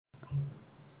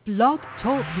Blog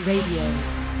Talk Radio.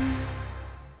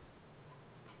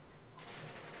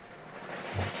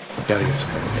 Gotta get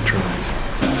some intro.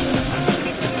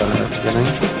 Beginning?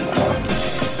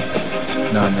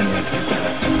 No, I'm in yet.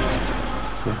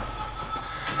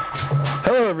 Yeah.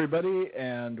 Hello, everybody,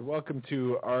 and welcome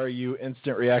to RU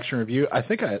Instant Reaction Review. I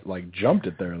think I jumped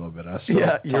it there a little bit.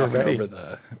 Yeah, you're ready over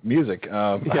the music.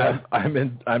 Yeah. I'm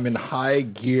in high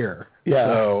gear. Yeah.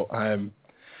 So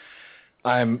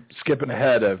I'm skipping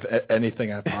ahead of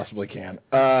anything I possibly can.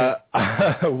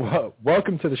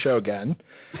 Welcome to the show again.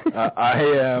 I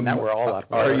am now we're all out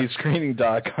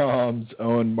RUScreening.com's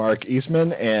own Mark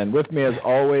Eastman, and with me, as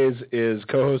always, is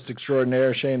co-host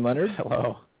extraordinaire Shane Leonard.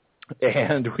 Hello.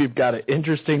 And we've got an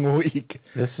interesting week.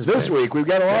 This week. We've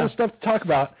got a lot of stuff to talk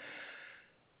about.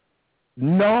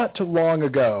 Not too long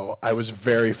ago, I was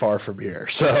very far from here.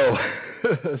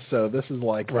 So this is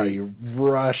like a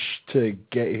rush to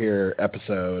get here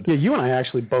episode. Yeah, you and I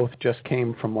actually both just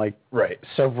came from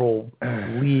several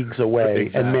leagues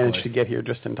away and managed to get here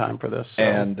just in time for this. So.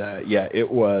 And it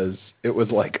was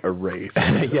like a race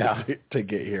to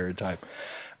get here in time.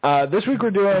 This week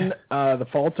we're doing The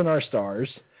Fault in Our Stars.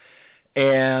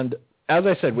 And as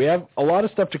I said, we have a lot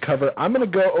of stuff to cover. I'm going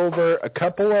to go over a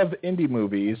couple of indie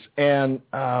movies. And,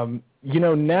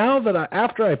 now that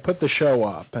after I put the show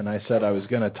up and I said I was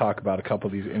going to talk about a couple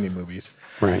of these indie movies,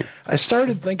 right, I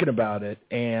started thinking about it.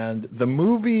 And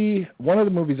one of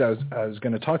the movies I was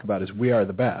going to talk about is We Are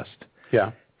the Best.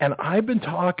 Yeah. And I've been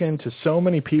talking to so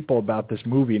many people about this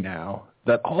movie now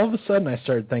that all of a sudden I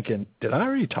started thinking, did I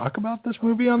already talk about this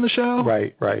movie on the show?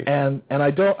 Right. And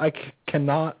I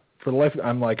cannot. For the life,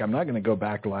 I'm not going to go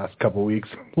back the last couple of weeks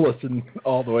and listen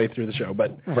all the way through the show.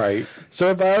 But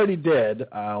so if I already did,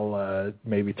 I'll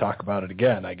maybe talk about it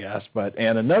again, I guess.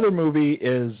 And another movie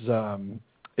is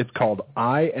it's called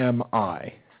I Am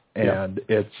I, and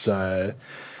it's the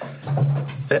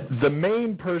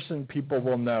main person people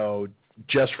will know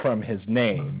just from his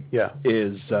name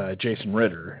is Jason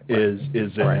Ritter is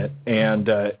in it, and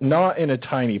not in a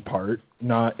tiny part,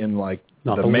 not in not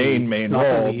the main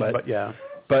role,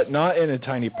 but not in a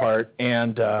tiny part,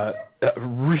 and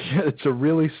it's a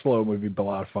really slow movie, but a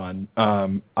lot of fun.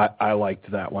 I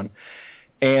liked that one.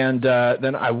 And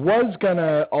then I was going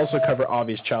to also cover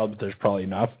Obvious Child, but there's probably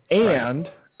enough. And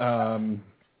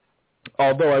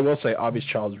although I will say Obvious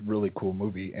Child is a really cool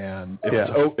movie, and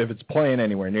if it's playing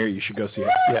anywhere near you, you should go see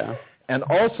it. Yeah. And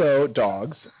also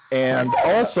Dogs, and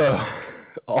also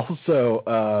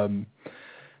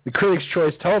the Critics'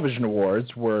 Choice Television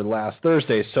Awards were last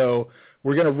Thursday, so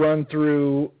we're going to run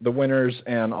through the winners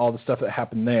and all the stuff that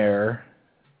happened there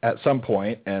at some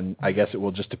point, and I guess it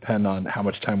will just depend on how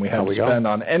much time we have to spend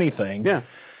on anything. Yeah.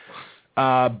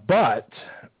 But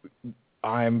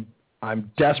I'm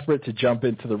desperate to jump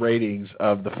into the ratings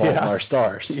of The Fault in Our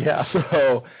Stars. Yeah.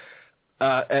 So,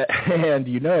 and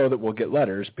you know that we'll get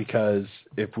letters because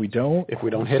if we don't hit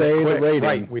the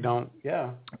rating, we don't. Yeah.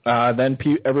 Then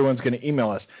everyone's going to email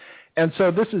us, and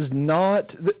so this is not.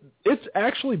 It's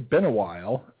actually been a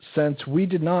while since we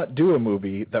did not do a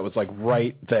movie that was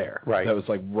right there. Right. That was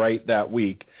right that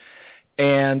week.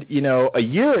 And, a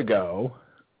year ago,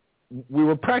 we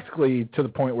were practically to the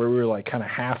point where we were kind of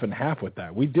half and half with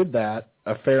that. We did that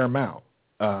a fair amount.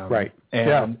 Right.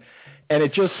 And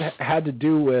it just had to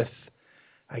do with,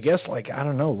 I guess,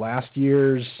 last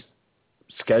year's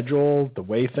schedule, the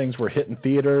way things were hitting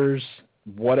theaters,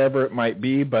 whatever it might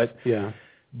be. But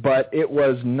it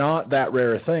was not that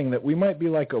rare a thing that we might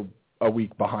be a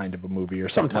week behind of a movie or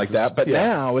something like that. But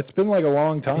now it's been a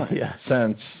long time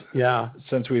since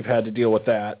we've had to deal with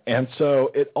that. And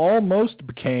so it almost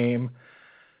became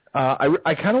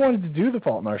I kind of wanted to do The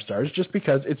Fault in Our Stars just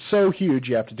because it's so huge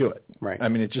you have to do it. Right. I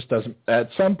mean, it just doesn't – at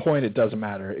some point it doesn't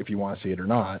matter if you want to see it or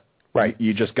not. Right.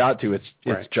 You just got to. It's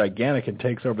gigantic and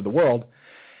takes over the world.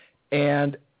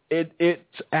 And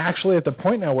it's actually at the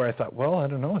point now where I thought, well, I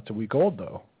don't know. It's a week old,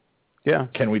 though. Yeah.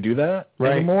 Can we do that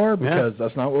anymore? Because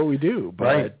that's not what we do.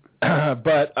 But,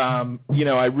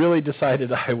 I really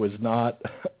decided I was not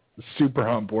super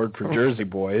on board for Jersey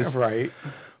Boys. Right.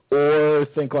 Or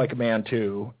Think Like a Man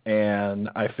 2. And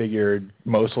I figured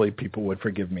mostly people would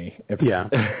forgive me if I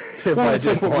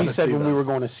didn't what want we to said see when that. we were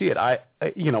going to see it.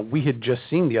 We had just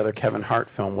seen the other Kevin Hart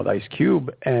film with Ice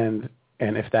Cube, and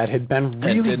if that had been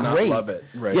really great, love it.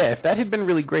 Right. Yeah, if that had been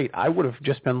really great, I would have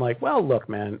just been like, well, look,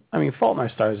 man, I mean, Fault in Our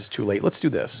Stars is too late. Let's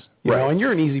do this. You know, and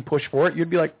you're an easy push for it.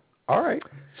 You'd be like, all right.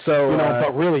 So,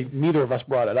 but really, neither of us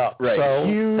brought it up. Right.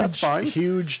 So that's fine.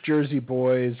 Huge Jersey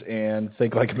Boys and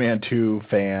Think Like a Man 2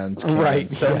 fans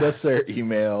can send us their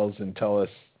emails and tell us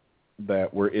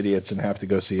that we're idiots and have to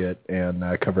go see it and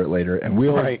cover it later, and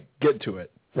we'll get to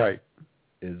it. Right.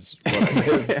 is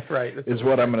what, right. is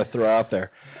what I'm going to throw out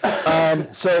there.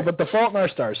 But The Fault in Our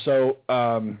Stars. So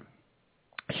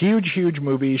huge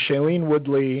movie. Shailene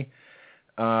Woodley.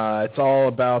 It's all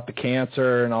about the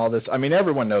cancer and all this. I mean,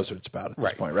 everyone knows what it's about at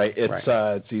this point, right?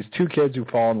 It's these two kids who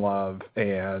fall in love,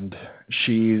 and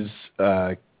she's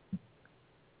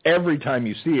every time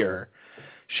you see her,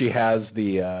 she has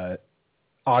the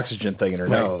oxygen thing in her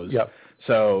nose. Yep.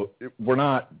 So we're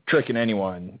not tricking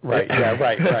anyone, right? Yeah,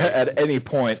 right. at any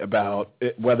point about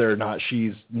whether or not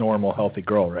she's normal, healthy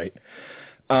girl, right?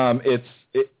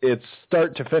 It's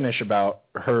start to finish about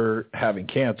her having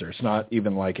cancer. It's not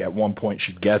even like at one point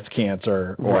she gets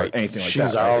cancer or anything like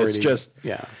that. Right?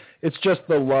 It's just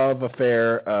the love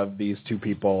affair of these two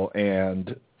people,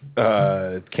 and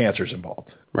cancer's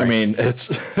involved. Right. I mean,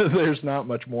 there's not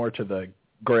much more to the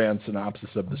grand synopsis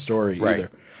of the story either.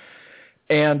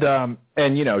 And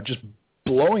just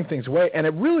blowing things away. And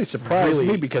it really surprised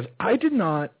me because I did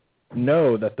not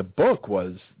know that the book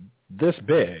was this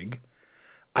big.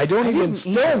 I don't even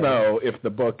know if the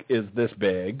book is this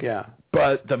big. Yeah.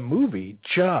 But the movie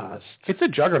it's a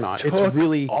juggernaut. It's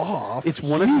really off. It's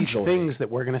one of these things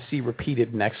that we're going to see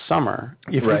repeated next summer,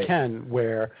 if we can,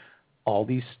 where all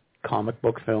these comic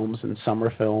book films and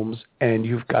summer films, and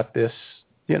you've got this,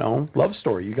 love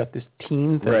story. You got this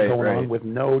teen thing going on with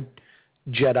no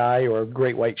Jedi or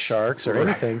great white sharks or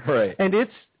anything. Right. And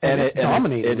it's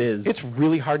dominating. It is. It's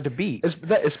really hard to beat.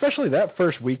 Especially that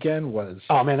first weekend was.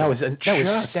 Oh man, that was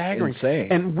staggering.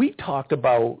 Insane. And we talked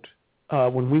about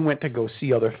when we went to go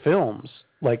see other films.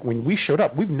 Like when we showed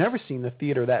up, we've never seen the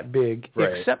theater that big,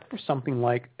 except for something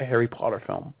like a Harry Potter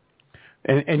film.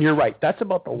 And you're right. That's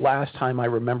about the last time I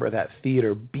remember that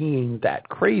theater being that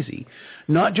crazy.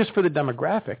 Not just for the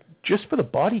demographic, just for the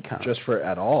body count. Just for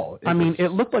at all.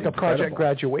 It looked like a project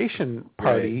graduation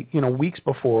party, weeks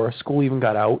before school even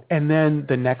got out. And then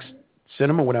the next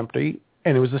cinema went empty,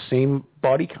 and it was the same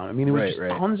body count. It was just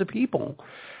tons of people.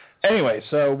 Anyway,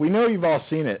 so we know you've all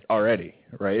seen it already,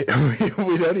 right?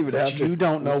 we don't even have to. You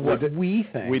don't know what we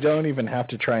think. We don't even have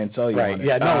to try and sell you on it.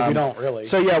 Yeah, no, we don't really.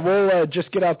 So yeah, we'll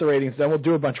just get out the ratings, then we'll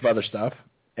do a bunch of other stuff,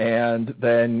 and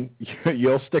then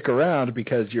you'll stick around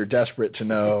because you're desperate to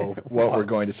know what we're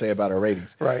going to say about our ratings.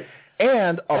 Right.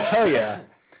 And I'll tell you,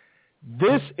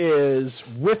 this is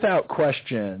without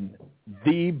question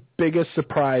the biggest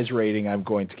surprise rating I'm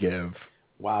going to give.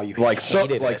 Wow, you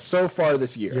hated it. So far this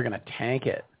year. You're going to tank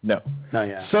it. No,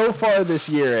 yeah. So far this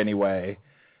year, anyway,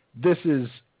 this is,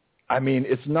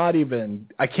 it's not even,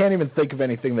 I can't even think of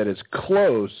anything that is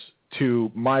close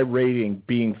to my rating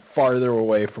being farther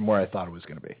away from where I thought it was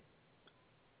going to be.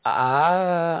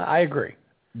 I agree.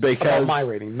 Because about my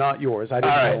rating, not yours. I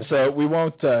didn't know. So we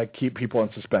won't keep people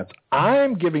in suspense.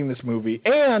 I'm giving this movie,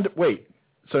 and wait,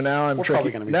 so now I'm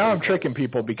tricking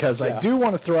people because I do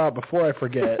want to throw out before I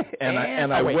forget,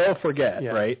 and I will forget,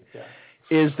 right? Yeah.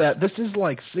 Is that this is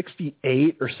like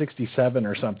 68 or 67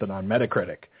 or something on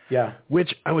Metacritic. Yeah.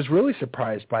 Which I was really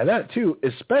surprised by that too,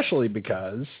 especially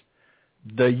because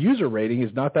the user rating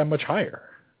is not that much higher.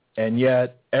 And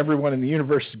yet everyone in the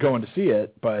universe is going to see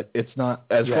it, but it's not,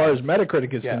 as far as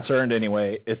Metacritic is concerned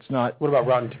anyway, it's not. What about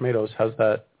Rotten Tomatoes? How's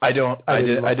that? I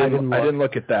didn't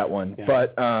look at that one. Yeah.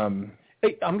 But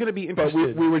hey, I'm going to be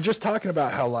interested. But we were just talking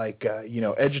about how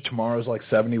Edge of Tomorrow is like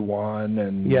 71,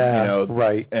 and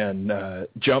and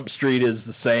Jump Street is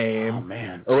the same,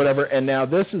 or whatever. And now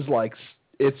this is like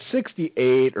it's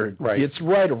 68 or it's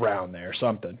right around there,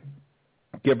 something,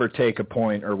 give or take a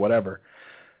point or whatever.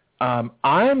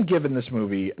 I'm giving this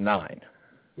movie 9.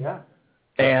 Yeah,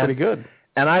 that's pretty good.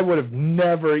 And I would have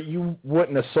you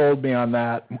wouldn't have sold me on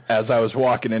that as I was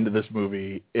walking into this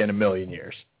movie in a million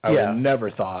years. I would have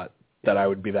never thought that I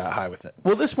would be that high with it.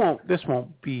 Well, this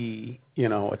won't be,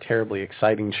 a terribly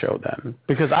exciting show then,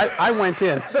 because I went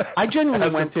in. I genuinely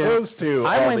went in.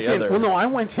 I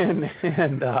went in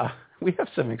and we have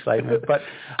some excitement, but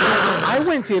I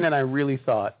went in and I really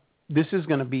thought this is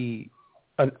going to be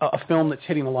a film that's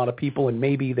hitting a lot of people, and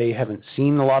maybe they haven't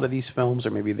seen a lot of these films,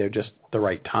 or maybe they're just the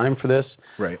right time for this.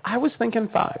 Right. I was thinking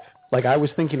 5. Like, I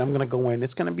was thinking I'm going to go in.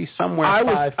 It's going to be somewhere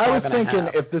I 5 was thinking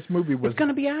if this movie was... It's going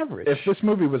to be average. If this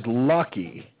movie was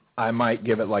lucky, I might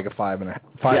give it like a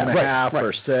 5.5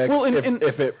 or 6, well,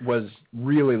 if it was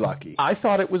really lucky. I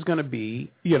thought it was going to be,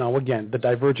 again, the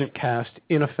Divergent cast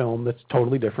in a film that's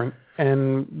totally different,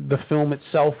 and the film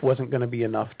itself wasn't going to be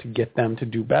enough to get them to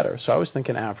do better. So I was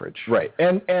thinking average. Right.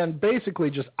 And basically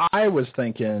just I was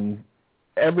thinking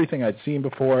everything I'd seen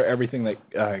before, everything that...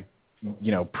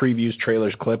 previews,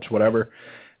 trailers, clips, whatever.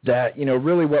 that, you know,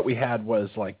 really what we had was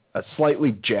like a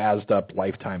slightly jazzed up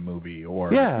Lifetime movie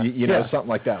or, you know, something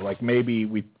like that. Like maybe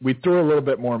we threw a little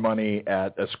bit more money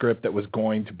at a script that was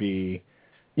going to be,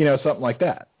 you know, something like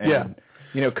that. And,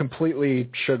 you know, completely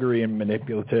sugary and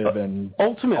manipulative and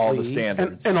ultimately, all the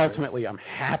standards. And ultimately, I'm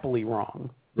happily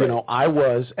wrong. Right. You know, I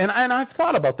was, and I've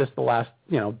thought about this the last,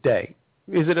 you know, day.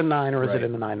 Is it a 9 or is it a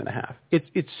 9.5?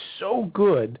 It's so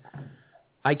good.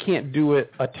 I can't do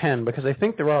it a 10 because I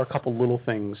think there are a couple little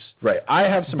things. Right. I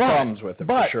have some problems with it,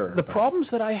 for sure. The problems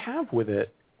that I have with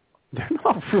it,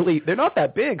 they're not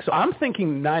that big. So I'm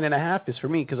thinking 9.5 is for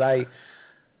me because I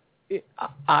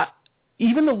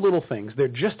even the little things, they're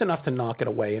just enough to knock it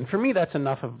away. And for me, that's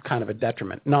enough of kind of a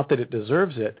detriment. Not that it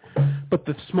deserves it, but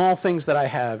the small things that I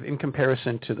have in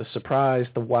comparison to the surprise,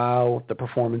 the wow, the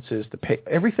performances,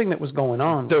 everything that was going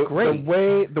on was great.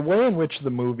 The way in which the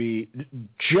movie,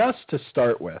 just to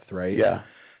start with, right? Yeah.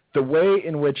 The way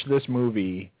in which this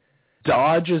movie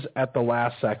dodges at the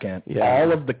last second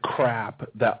all of the crap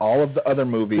that all of the other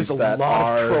movies There's that a lot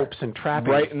are of tropes and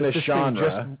trappings right in this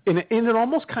genre. And it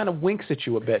almost kind of winks at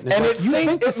you a bit. And it makes you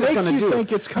think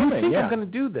it's coming. You think I'm going to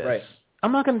do this. Right.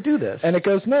 I'm not going to do this. And it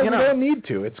goes, no, you don't need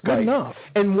to. It's good enough.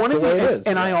 And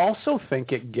I also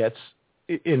think it gets,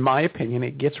 in my opinion,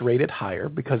 it gets rated higher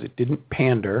because it didn't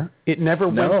pander. It never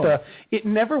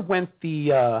went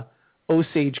the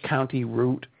Osage County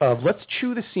route of let's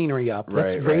chew the scenery up,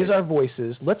 let's raise our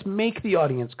voices, let's make the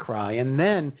audience cry, and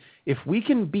then if we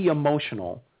can be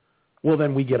emotional, well,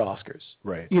 then we get Oscars.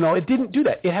 Right. You know, it didn't do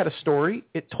that. It had a story,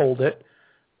 it told it,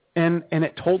 and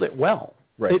it told it well.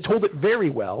 Right. It told it very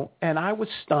well, and I was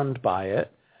stunned by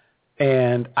it,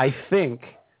 and I think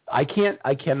I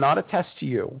cannot attest to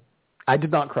you. I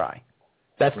did not cry.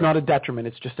 That's not a detriment.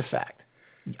 It's just a fact.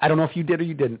 I don't know if you did or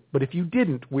you didn't, but if you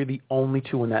didn't, we're the only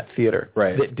two in that theater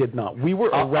that did not. We were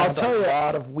around a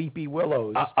lot of weepy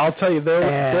willows. I'll tell you,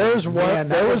 there was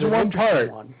one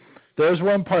part. There's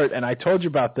one part, and I told you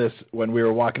about this when we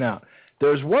were walking out.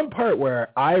 There's one part where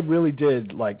I really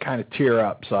did like kind of tear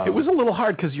up. So it was a little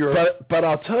hard because But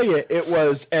I'll tell you, it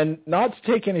was, and not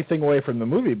to take anything away from the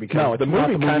movie because the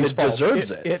movie kind of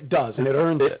deserves it. It does, and it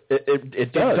earns it.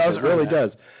 It does. It really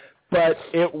does. But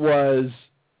it was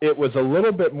a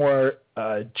little bit more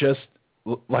just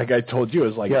like I told you. It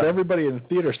was like if everybody in the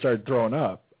theater started throwing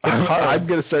up, I'm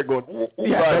going to start going,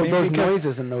 those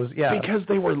noises and those, because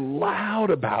they were loud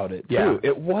about it, too.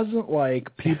 It wasn't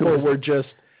like people were just...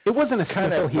 It wasn't a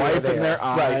kind of wiping their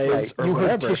eyes or you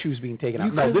whatever. heard tissues being taken out.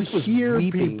 You no, this was hear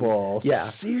weeping. People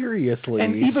seriously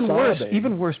and even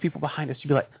sobbing. worse, people behind us, you'd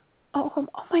be like, oh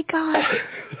my God.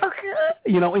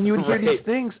 You know, and you would hear these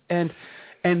things, and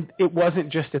it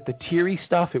wasn't just at the teary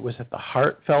stuff, it was at the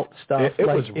heartfelt stuff. It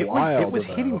was wild. It was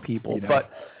hitting people, you know? But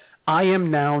I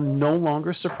am now no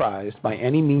longer surprised by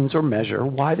any means or measure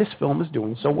why this film is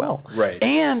doing so well. Right.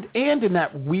 And in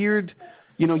that weird...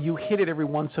 You know, you hit it every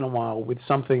once in a while with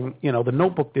something, you know, The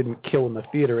Notebook didn't kill in the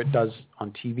theater. It does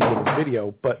on TV and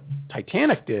video, but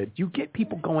Titanic did. You get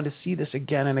people going to see this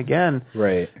again and again.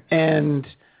 Right. And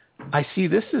I see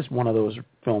this as one of those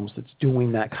films that's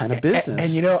doing that kind of business.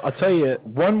 And you know, I'll tell you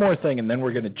one more thing, and then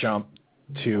we're going to jump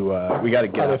to, we got to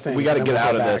get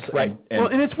out of this. Right.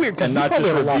 And it's weird because not just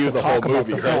review the whole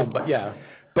movie, right? Film, but yeah.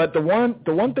 But the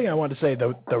one thing I want to say,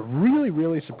 the really,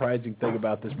 really surprising thing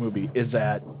about this movie is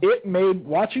that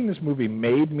watching this movie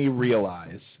made me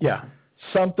realize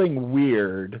something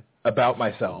weird about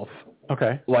myself.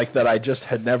 Okay. Like that I just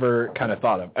had never kind of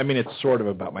thought of. I mean, it's sort of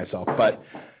about myself, but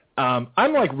I'm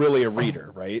like really a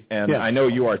reader, right? And I know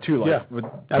you are too. Like,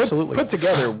 absolutely. Put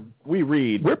together, we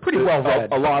read. We're pretty well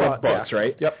read. A lot of books,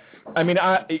 right? Yep. I mean,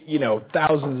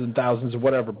 thousands and thousands of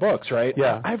whatever books, right?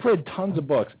 Yeah. I've read tons of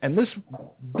books, and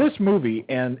this movie,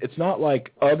 and it's not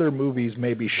like other movies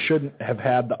maybe shouldn't have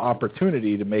had the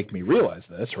opportunity to make me realize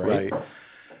this, right?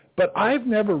 But I've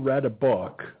never read a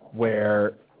book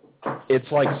where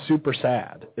it's like super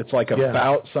sad. It's like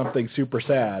about something super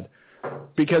sad,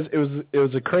 because it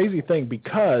was a crazy thing,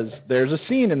 because there's a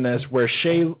scene in this where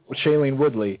Shailene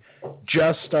Woodley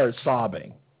just starts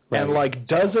sobbing. Right. And, like,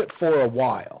 does it for a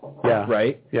while,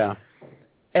 right? Yeah.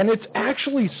 And it's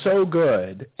actually so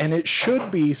good, and it should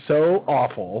be so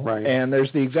awful, right? And there's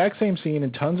the exact same scene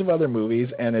in tons of other movies,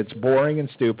 and it's boring and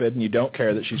stupid, and you don't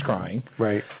care that she's crying.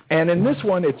 Right. And in this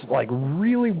one, it's, like,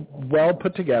 really well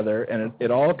put together, and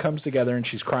it all comes together, and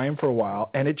she's crying for a while,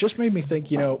 and it just made me think,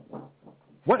 you know,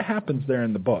 what happens there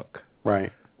in the book?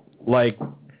 Right. Like...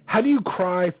 How do you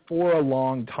cry for a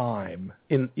long time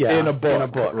in a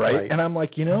book, right? And I'm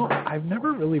like, you know, I've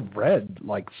never really read,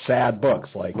 like, sad books,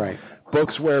 like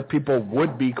books where people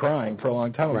would be crying for a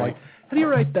long time. I'm like, how do you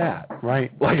write that?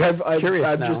 Right. Like That's a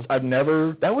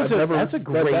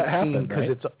great scene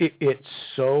because it's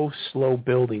so slow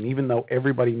building, even though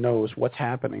everybody knows what's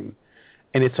happening,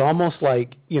 and it's almost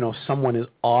like someone is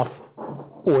off,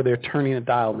 or they're turning a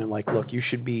dial and they're like, look, you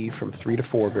should be from 3 to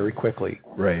 4 very quickly,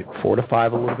 right? 4 to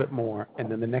 5 a little bit more,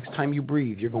 and then the next time you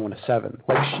breathe, you're going to 7.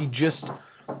 Like she just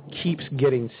keeps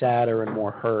getting sadder and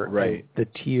more hurt, right? The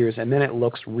tears, and then it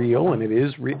looks real, and it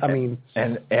is real. I mean,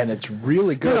 and it's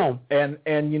really good. And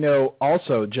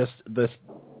also just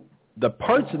the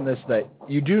parts in this that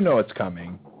you do know it's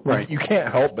coming, right? You can't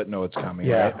help but know it's coming,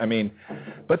 right? I mean,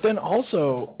 but then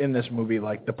also in this movie,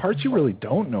 like the parts you really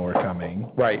don't know are coming,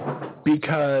 right?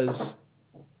 Because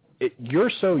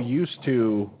you're so used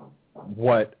to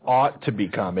what ought to be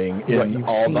coming in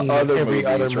all the other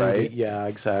movies, right? Yeah,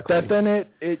 exactly. That then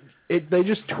they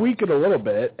just tweak it a little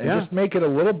bit and just make it a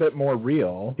little bit more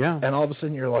real. Yeah. And all of a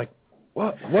sudden you're like,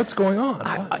 what's going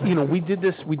on? We did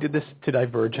this to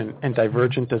Divergent, and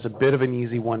Divergent is a bit of an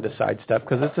easy one to sidestep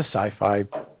because it's a sci-fi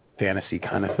fantasy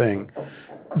kind of thing.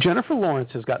 Jennifer Lawrence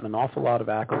has gotten an awful lot of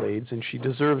accolades, and she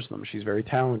deserves them. She's very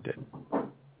talented.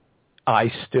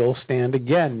 I still stand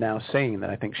again now saying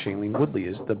that I think Shailene Woodley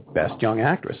is the best young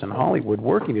actress in Hollywood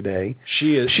working today.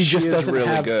 She is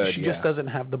really good. She just doesn't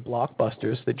have the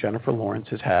blockbusters that Jennifer Lawrence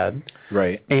has had.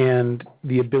 Right. And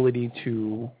the ability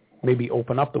to maybe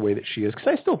open up the way that she is.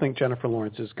 Because I still think Jennifer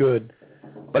Lawrence is good.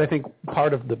 But I think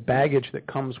part of the baggage that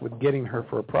comes with getting her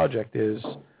for a project is,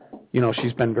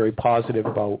 she's been very positive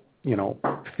about,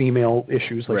 female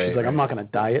issues. Like she's like, I'm not going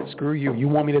to diet. Screw you. You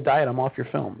want me to diet? I'm off your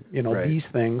film. These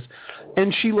things.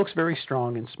 And she looks very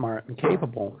strong and smart and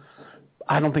capable.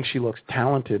 I don't think she looks as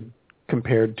talented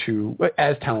compared to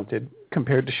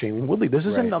Shailene Woodley. This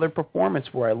is another performance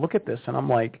where I look at this and I'm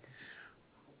like,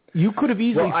 you could have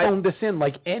easily phoned this in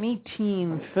like any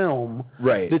teen film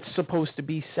that's supposed to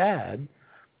be sad.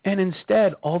 And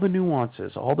instead, all the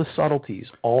nuances, all the subtleties,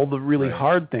 all the really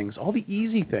hard things, all the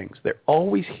easy things, they're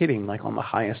always hitting like on the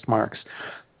highest marks.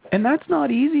 And that's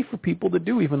not easy for people to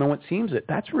do, even though it seems it.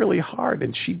 That's really hard,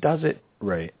 and she does it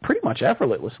pretty much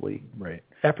effortlessly. Right.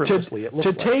 Effortlessly, it looks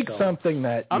like. To take something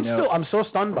that I'm so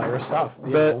stunned by her stuff.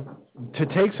 To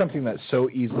take something that so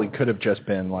easily could have just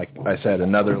been, like I said,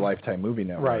 another Lifetime Movie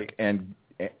Network, and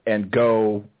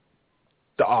go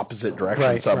the opposite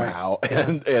direction somehow,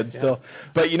 and still.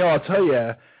 But I'll tell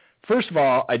you. First of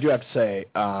all, I do have to say,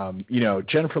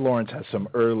 Jennifer Lawrence has some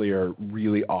earlier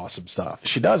really awesome stuff.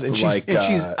 She does, and she's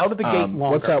out of the gate longer.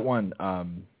 What's that one?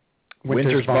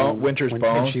 Winter's Bone.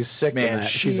 And she's sick in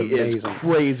that. She's amazing. Is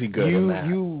crazy good in that.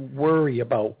 You worry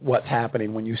about what's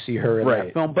happening when you see her in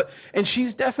that film, and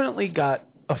she's definitely got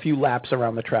a few laps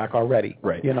around the track already.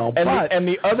 Right. And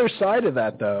the other side of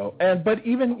that though, but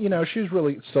even she was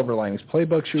really Silver Linings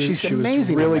Playbook. She was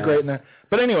really great in that.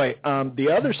 But anyway, the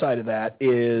other side of that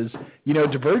is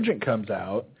Divergent comes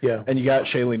out, and you got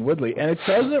Shailene Woodley, and it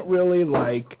doesn't really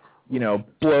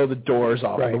blow the doors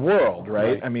off of the world,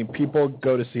 right? I mean, people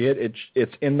go to see it.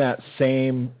 It's in that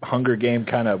same Hunger Game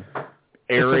kind of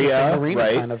area,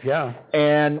 right? Kind of,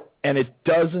 and it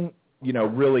doesn't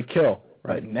really kill.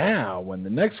 But now, when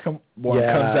the next one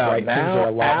comes out,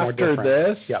 now after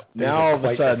this, now all of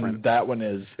a sudden that one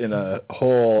is in a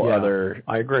whole other.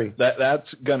 I agree. That's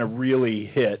going to really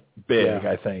hit big,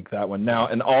 I think, that one now,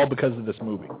 and all because of this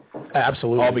movie.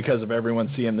 Absolutely. All because of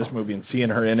everyone seeing this movie and seeing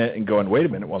her in it and going, wait a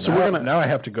minute, well, now I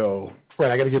have to go.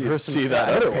 Right, I got to give her some see that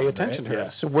other pay one, attention right? to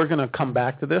this. So we're going to come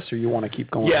back to this, or you want to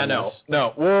keep going? Yeah, no.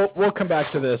 We'll come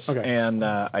back to this and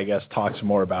I guess talk some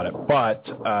more about it. But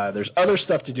there's other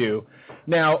stuff to do.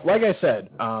 Now, like I said,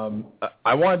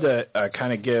 I wanted to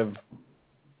kind of give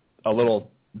a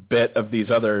little bit of these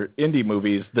other indie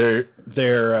movies.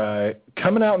 They're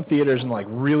coming out in theaters in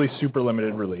really super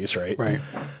limited release, right? Right.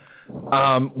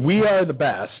 We Are the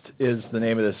Best is the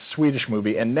name of this Swedish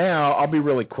movie, and now I'll be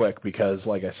really quick because,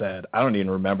 like I said, I don't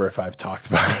even remember if I've talked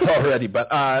about it already,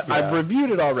 but I've reviewed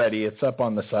it already. It's up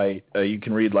on the site. You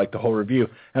can read the whole review,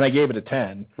 and I gave it a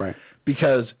 10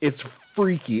 because it's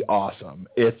freaky awesome.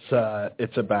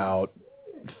 It's about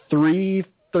 3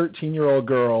 13-year-old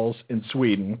girls in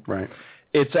Sweden. Right.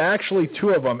 It's actually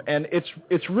 2 of them, and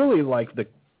it's really the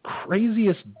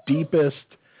craziest, deepest,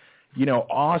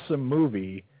 awesome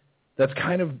movie. That's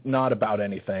kind of not about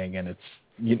anything, and it's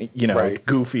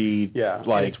goofy,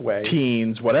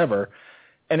 teens, whatever.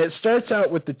 And it starts out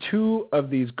with the 2 of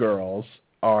these girls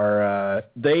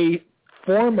they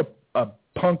form a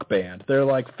punk band. They're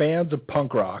fans of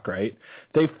punk rock, right?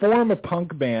 They form a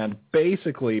punk band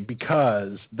basically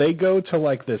because they go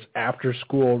to this after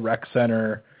school rec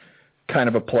center kind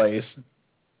of a place,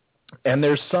 and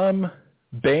there's some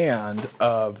band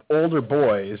of older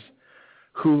boys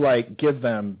who like give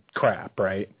them crap,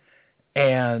 right?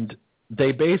 And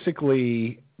they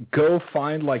basically go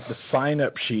find like the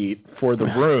sign-up sheet for the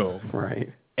room.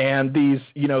 Right. And these,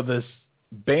 this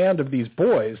band of these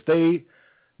boys,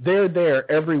 they're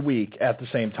there every week at the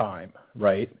same time,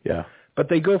 right? Yeah. But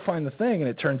they go find the thing, and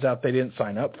it turns out they didn't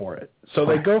sign up for it. So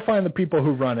they go find the people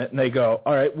who run it, and they go,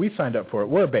 all right, we signed up for it.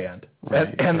 We're a band.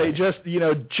 Right. And they just,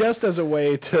 just as a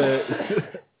way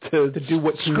to do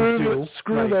what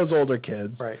screw those older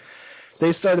kids, right?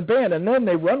 They start a band, and then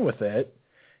they run with it,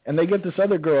 and they get this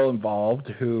other girl involved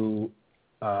who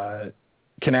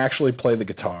can actually play the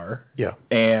guitar. Yeah.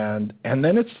 And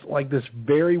then it's like this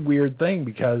very weird thing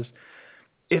because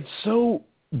it's so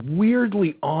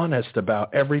weirdly honest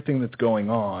about everything that's going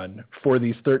on for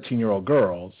these 13-year-old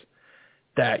girls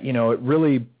that, it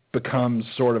really becomes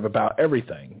sort of about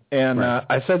everything. And right.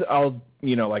 I said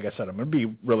like I said, I'm going to be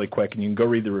really quick and you can go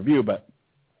read the review. But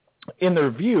in the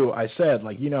review, I said,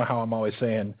 like, how I'm always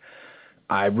saying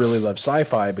I really love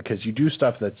sci-fi because you do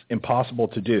stuff that's impossible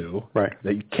to do, right?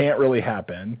 That can't really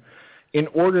happen in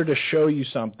order to show you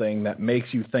something that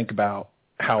makes you think about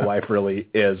how life really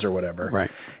is or whatever.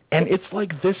 Right. And it's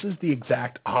like this is the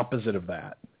exact opposite of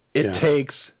that. It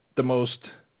takes the most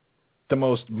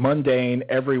mundane,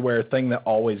 everywhere thing that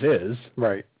always is.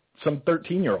 Right. Some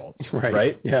 13-year-olds.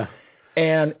 Right. Yeah.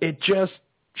 And it just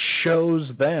shows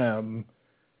them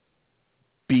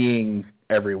being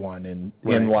everyone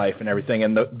in life and everything.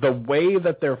 And the way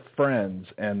that they're friends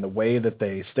and the way that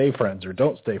they stay friends or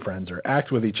don't stay friends or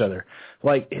act with each other,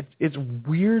 like it's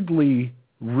weirdly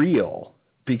real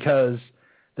because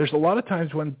there's a lot of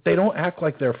times when they don't act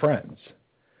like they're friends.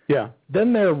 Yeah.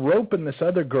 Then they're roping this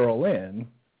other girl in,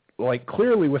 like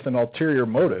clearly with an ulterior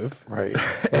motive. Right.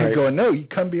 And going, no, you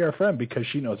come be our friend because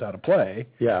she knows how to play.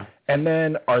 Yeah. And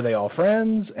then are they all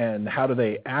friends? And how do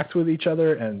they act with each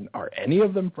other? And are any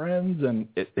of them friends? And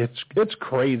it's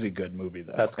crazy good movie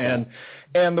though. That's cool.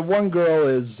 And the one girl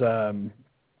is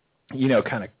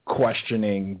kind of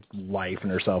questioning life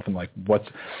and herself and like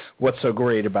what's so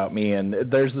great about me. And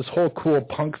there's this whole cool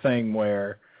punk thing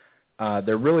where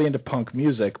they're really into punk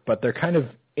music, but they're kind of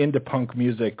into punk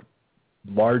music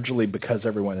largely because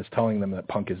everyone is telling them that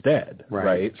punk is dead,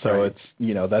 right? So it's,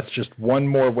 that's just one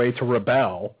more way to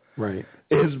rebel, right?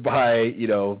 Is by,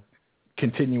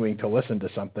 continuing to listen to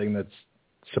something that's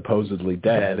supposedly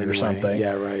dead or something.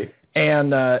 Yeah, right.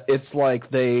 And it's like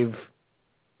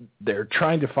they're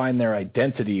trying to find their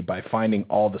identity by finding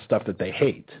all the stuff that they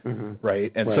hate,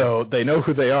 right? And so they know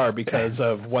who they are because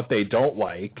of what they don't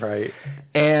like. Right.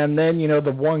 And then,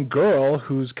 the one girl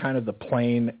who's kind of the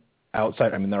plain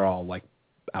outside, I mean, they're all like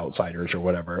outsiders or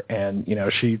whatever. And,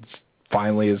 she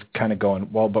finally is kind of going,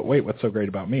 well, but wait, what's so great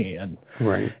about me? And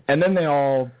and then they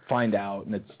all find out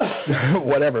and it's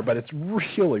whatever, but it's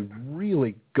really,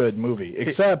 really good movie,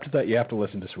 except that you have to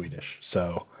listen to Swedish.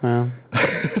 So,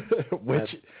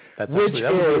 which is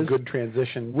a good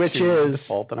transition which to is The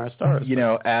Fault in Our Stars.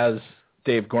 As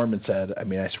Dave Gorman said, I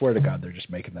mean, I swear to God, they're just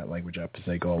making that language up as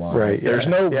they go along. Right. There's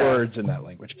no words in that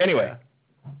language. Anyway.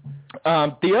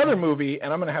 The other movie,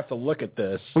 and I'm going to have to look at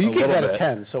this. Well, you give that a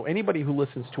 10. So anybody who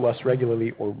listens to us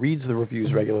regularly or reads the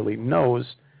reviews regularly knows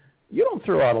you don't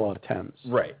throw out a lot of 10s.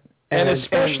 Right. And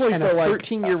especially for like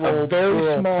 13-year-old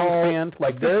very small, band,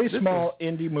 like very small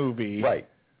indie movie, right,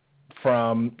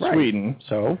 from Sweden.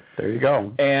 So there you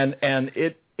go. And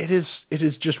it is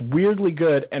just weirdly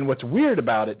good. And what's weird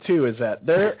about it too is that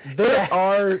there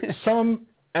are some.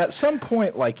 At some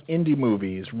point, like indie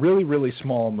movies, really, really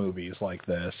small movies like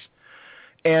this,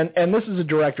 and this is a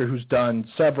director who's done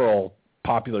several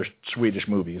popular Swedish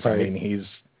movies. Right. I mean,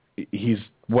 he's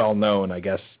well known, I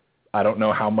guess. I don't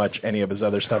know how much any of his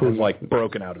other stuff is like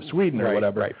broken out of Sweden or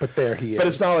whatever. Right, but there he is. But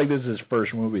it's not like this is his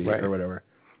first movie or whatever.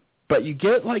 But you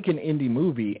get like an indie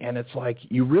movie, and it's like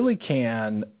you really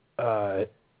can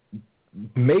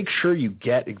make sure you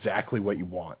get exactly what you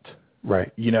want.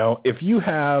 Right. If you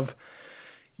have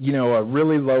a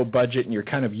really low budget and you're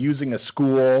kind of using a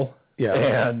school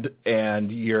and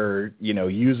you're,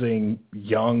 using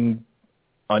young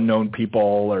unknown people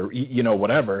or,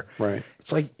 whatever. Right.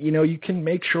 It's like, you can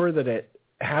make sure that it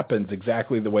happens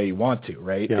exactly the way you want to,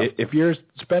 right? Yeah. If you're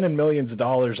spending millions of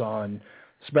dollars on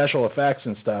special effects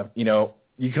and stuff,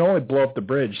 you can only blow up the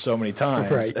bridge so many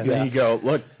times. Right. And then you go,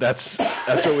 look, that's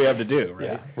what we have to do,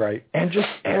 right? Yeah. Right. And just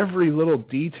every little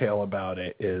detail about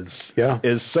it is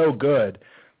so good.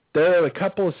 There are a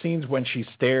couple of scenes when she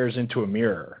stares into a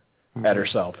mirror at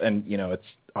herself, and it's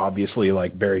obviously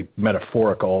like very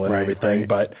metaphorical and everything,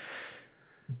 but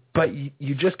But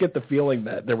you just get the feeling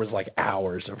that there was like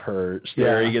hours of her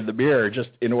staring in the mirror just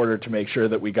in order to make sure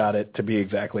that we got it to be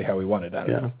exactly how we wanted it.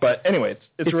 Yeah. But anyway,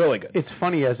 it's really good. It's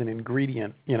funny as an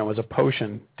ingredient, as a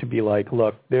potion, to be like,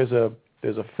 look, there's a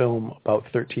film about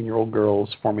 13-year-old girls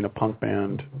forming a punk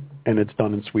band, and it's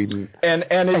done in Sweden. And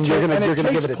you're going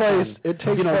to give it a place. It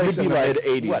takes place in the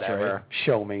mid-'80s, whatever. Right?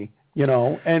 Show me,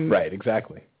 and right,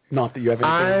 exactly. Not that you have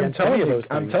anything against any of those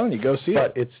things. I'm telling you, go see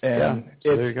it. It's so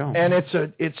there you go. And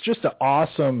it's just an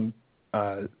awesome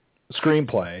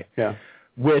screenplay. Yeah.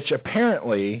 Which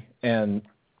apparently, and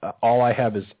all I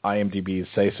have is IMDb's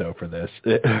say so for this.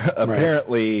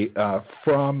 Apparently,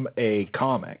 from a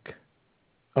comic.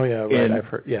 Oh yeah, right. I've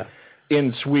heard. Yeah.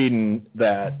 In Sweden,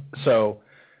 so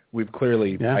we've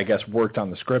clearly, I guess, worked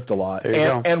on the script a lot. There you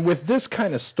go. And with this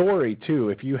kind of story too,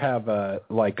 if you have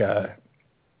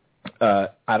I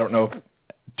don't know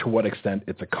to what extent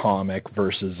it's a comic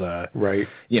versus right.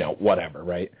 Whatever,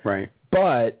 right? Right.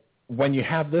 But when you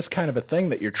have this kind of a thing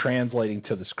that you're translating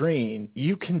to the screen,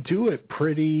 you can do it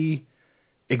pretty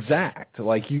exact.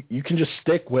 Like you can just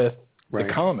stick with the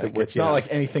comic. It's not like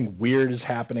anything weird is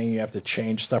happening. You have to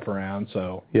change stuff around.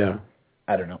 So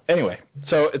I don't know. Anyway,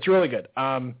 so it's really good.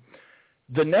 The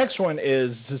next one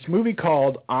is this movie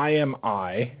called I Am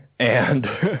I, and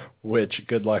which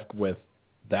good luck with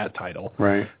that title.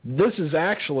 Right. This is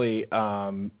actually, as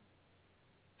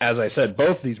I said,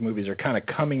 both these movies are kind of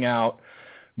coming out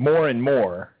more and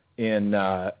more in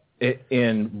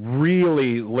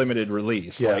really limited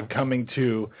release, like coming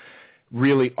to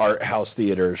really art house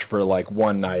theaters for like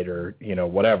one night or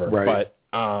whatever. Right.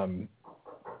 But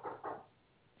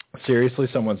seriously,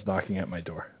 someone's knocking at my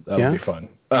door. That'll be fun.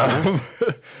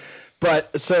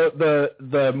 But so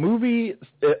the movie,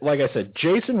 like I said,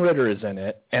 Jason Ritter is in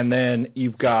it, and then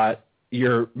you've got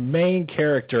your main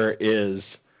character is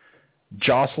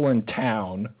Jocelyn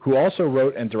Town, who also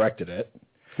wrote and directed it.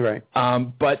 Right.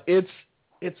 But it's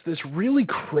this really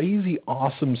crazy,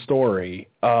 awesome story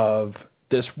of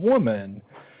this woman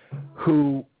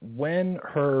who, when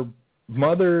her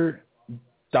mother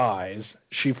dies,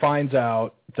 she finds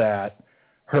out that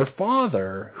her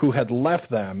father, who had left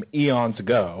them eons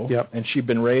ago, and she'd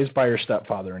been raised by her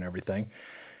stepfather and everything,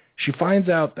 she finds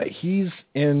out that he's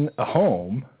in a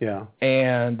home,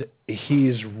 and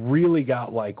he's really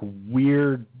got like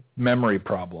weird memory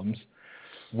problems,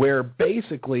 where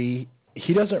basically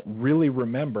he doesn't really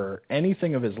remember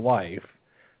anything of his life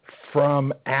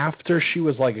from after she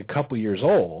was like a couple years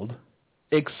old,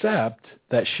 except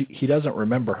that he doesn't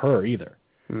remember her either.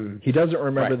 He doesn't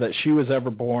remember that she was ever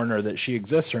born or that she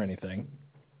exists or anything.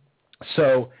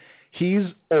 So he's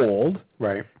old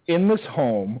in this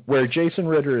home where Jason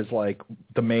Ritter is like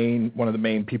one of the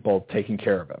main people taking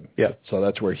care of him. Yeah. So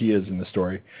that's where he is in the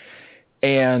story.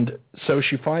 And so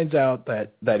she finds out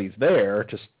that he's there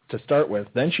to start with.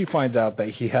 Then she finds out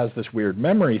that he has this weird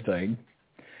memory thing.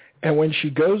 And when she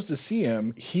goes to see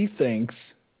him, he thinks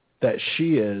that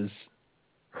she is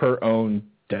her own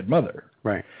dead mother.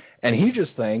 Right. And he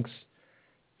just thinks,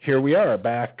 here we are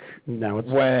back now it's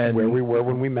where we were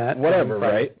when we met. Whatever,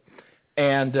 right?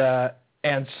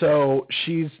 And so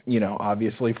she's,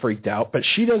 obviously freaked out, but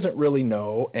she doesn't really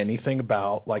know anything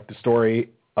about like the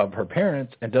story of her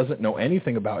parents and doesn't know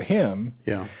anything about him.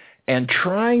 Yeah. And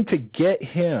trying to get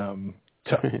him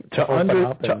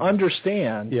to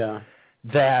understand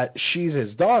that she's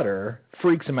his daughter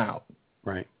freaks him out.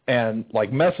 Right. And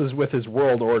like messes with his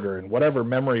world order and whatever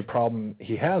memory problem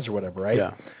he has or whatever, right?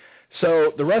 Yeah.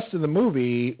 So the rest of the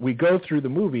movie, we go through the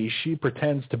movie, she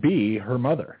pretends to be her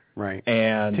mother. Right.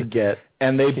 And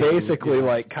they basically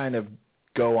like kind of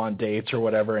go on dates or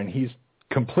whatever, and he's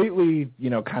completely,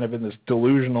 kind of in this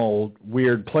delusional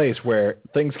weird place where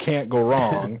things can't go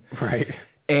wrong. Right.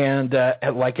 And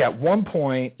at one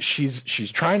point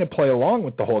she's trying to play along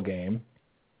with the whole game,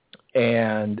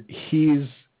 and he's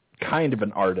kind of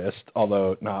an artist,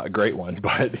 although not a great one,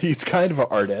 but he's kind of an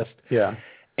artist. Yeah.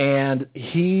 And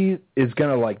he is going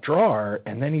to like draw her,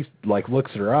 and then he like looks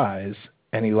at her eyes,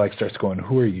 and he like starts going,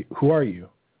 "Who are you? Who are you?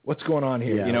 What's going on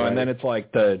here?" And then it's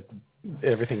like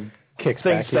everything kicks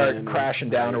things start crashing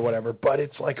down or whatever. But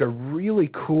it's like a really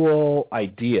cool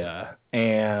idea,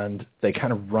 and they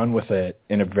kind of run with it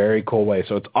in a very cool way.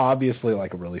 So it's obviously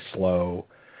like a really slow,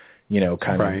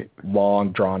 kind of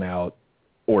long drawn out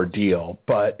ordeal,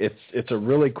 but it's a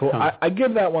really cool. I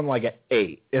give that one like an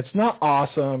 8. It's not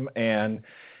awesome, and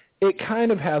it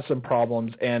kind of has some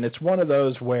problems, and it's one of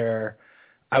those where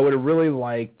I would have really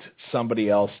liked somebody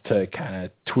else to kind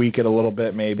of tweak it a little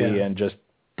bit maybe and just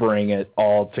bring it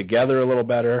all together a little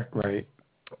better. Right.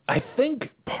 I think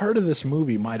part of this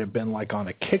movie might have been like on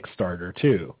a Kickstarter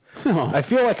too. I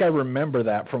feel like I remember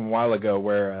that from a while ago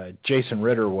where Jason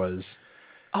Ritter was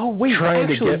trying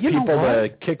to get people to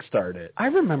kickstart it. I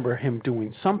remember him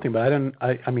doing something, but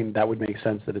I mean, that would make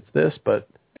sense that it's this, but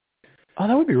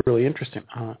that would be really interesting.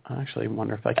 I actually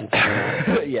wonder if I can find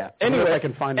out. Yeah. Anyway, I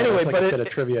can find out like a bit of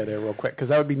trivia there real quick, because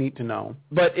that would be neat to know.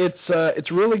 But it's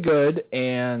really good,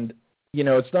 and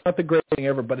it's not the greatest thing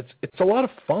ever, but it's a lot of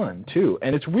fun too.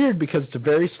 And it's weird because it's a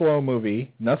very slow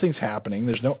movie. Nothing's happening.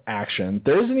 There's no action.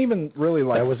 There isn't even really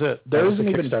like that was it. There was isn't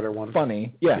the even Kickstarter one.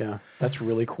 Funny. Yeah, that's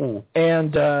really cool.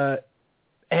 And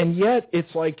yet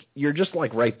it's like you're just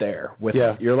like right there with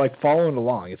it. You're like following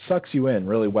along. It sucks you in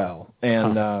really well.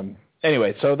 And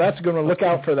anyway, so that's going to look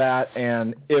out for that.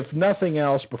 And if nothing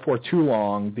else, before too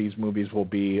long, these movies will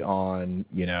be on,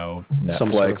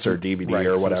 Netflix or DVD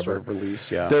or whatever. Some sort of release,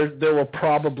 yeah. There will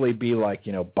probably be like,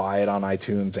 buy it on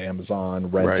iTunes, Amazon,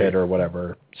 rent it or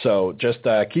whatever. So just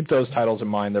keep those titles in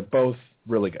mind. They're both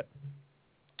really good.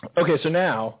 Okay, so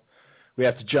now we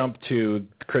have to jump to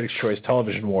the Critics' Choice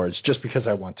Television Awards just because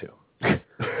I want to.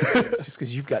 Just because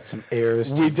you've got some airs.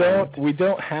 We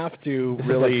don't have to this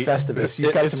really. Is like Festivus.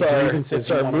 You've got some grievances.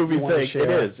 It's our movie thing. It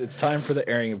is. It's time for the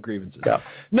airing of grievances. Yeah.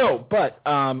 No, but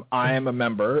I am a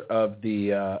member of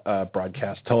the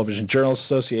Broadcast Television Journalists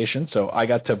Association, so I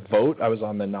got to vote. I was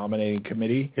on the nominating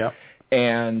committee. Yeah.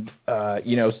 And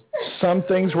some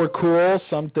things were cool.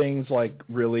 Some things like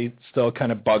really still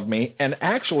kind of bug me. And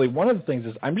actually, one of the things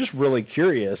is I'm just really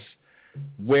curious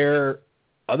where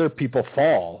other people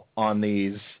fall on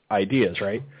these ideas,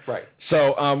 right? Right.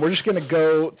 So we're just going to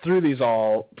go through these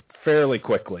all fairly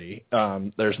quickly.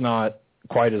 There's not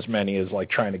quite as many as like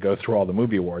trying to go through all the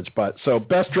movie awards. But so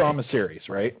best drama series,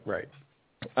 right? Right.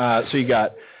 So you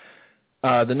got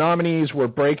the nominees were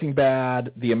Breaking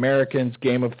Bad, The Americans,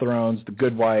 Game of Thrones, The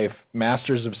Good Wife,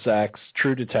 Masters of Sex,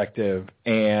 True Detective,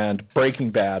 and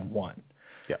Breaking Bad won.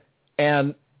 Yeah.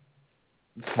 And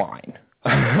fine.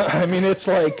 I mean, it's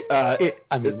like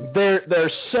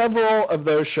there's several of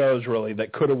those shows really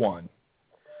that could have won.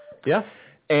 Yeah.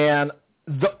 And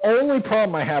the only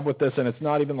problem I have with this, and it's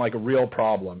not even like a real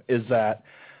problem, is that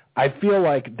I feel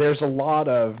like there's a lot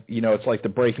of, it's like the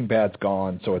Breaking Bad's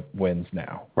gone, so it wins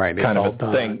now. Right. Kind of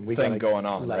a thing going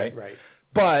on, right? Right.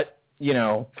 But,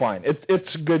 fine.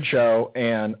 It's a good show,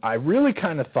 and I really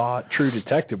kind of thought True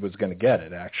Detective was going to get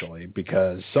it, actually,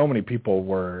 because so many people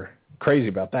were crazy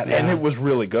about that, and it was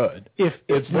really good.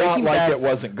 It's not like it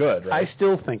wasn't good, right? I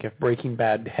still think if Breaking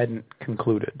Bad hadn't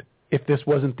concluded, if this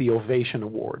wasn't the Ovation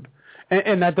Award,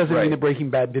 and that doesn't mean that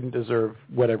Breaking Bad didn't deserve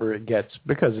whatever it gets,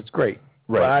 because it's great.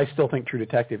 Right. But I still think True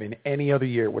Detective in any other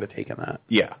year would have taken that.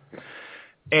 Yeah.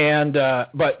 And,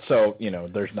 but so,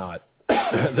 there's not,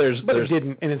 it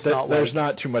didn't, and it's not there's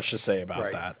not too much to say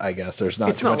about that, I guess. There's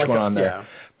not too much like going on there. Yeah.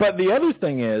 But the other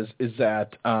thing is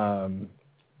that,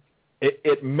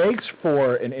 it makes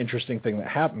for an interesting thing that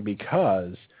happened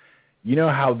because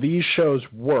how these shows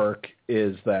work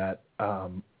is that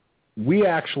we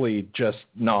actually just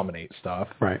nominate stuff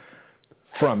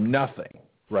from nothing,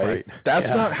 right? That's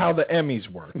not how the Emmys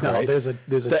work, right? There's a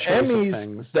choice of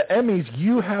things. The Emmys,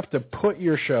 you have to put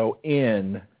your show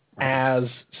in as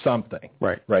something,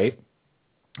 right?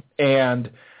 And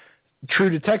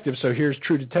True Detective, so here's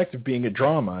True Detective being a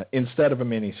drama instead of a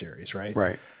miniseries, right?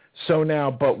 Right. So now,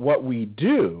 but what we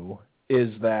do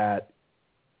is that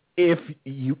if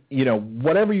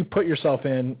whatever you put yourself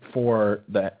in for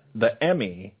the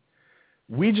Emmy,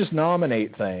 we just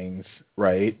nominate things,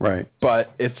 right? Right.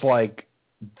 But it's like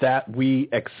that we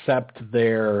accept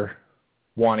their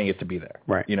wanting it to be there,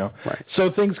 right? Right.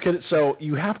 So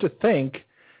you have to think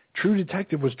True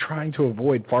Detective was trying to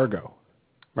avoid Fargo.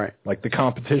 Right. Like the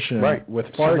competition with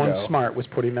Fargo. Someone smart was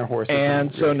putting their horses and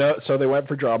so they went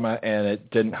for drama, and it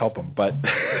didn't help them. But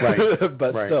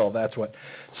still, that's what.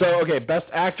 So, okay, best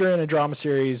actor in a drama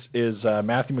series is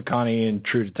Matthew McConaughey in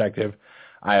True Detective.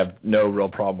 I have no real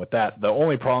problem with that. The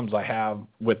only problems I have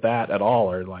with that at all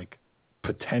are like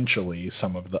potentially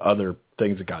some of the other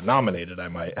things that got nominated I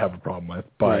might have a problem with.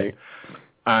 But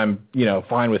I'm,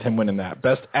 fine with him winning that.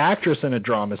 Best actress in a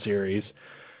drama series.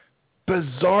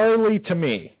 Bizarrely to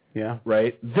me,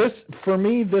 right? For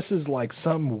me, this is like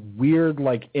some weird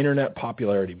like internet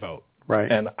popularity vote,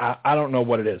 right? And I don't know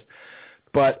what it is,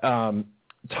 but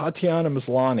Tatiana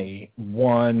Maslany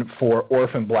won for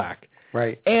Orphan Black,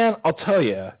 right? And I'll tell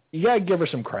you gotta give her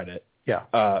some credit,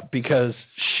 because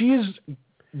she's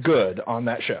good on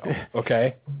that show,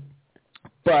 okay.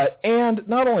 And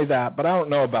not only that, but I don't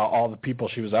know about all the people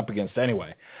she was up against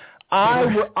anyway.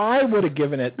 I would have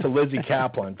given it to Lizzie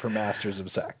Kaplan for Masters of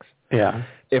Sex. Yeah.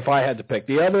 If I had to pick.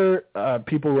 The other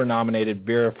people who were nominated,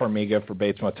 Vera Farmiga for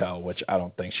Bates Motel, which I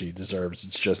don't think she deserves.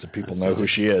 It's just that people know who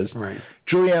she is. Right.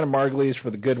 Juliana Margulies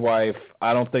for The Good Wife.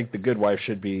 I don't think The Good Wife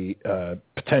should be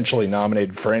potentially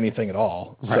nominated for anything at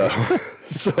all. Right.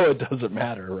 So it doesn't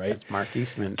matter, right? That's Mark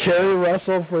Eastman. Kerry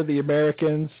Russell for The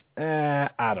Americans.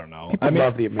 I don't know. People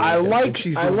love The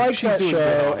Americans. I like that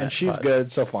show, and she's good,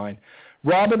 so fine.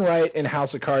 Robin Wright in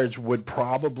House of Cards would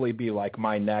probably be like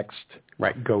my next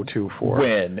go-to for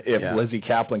win if Lizzie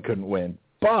Kaplan couldn't win.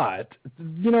 But,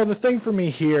 the thing for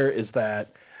me here is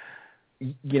that,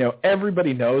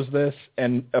 everybody knows this,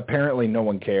 and apparently no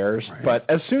one cares. Right. But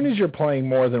as soon as you're playing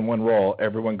more than one role,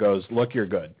 everyone goes, look, you're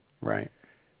good. Right.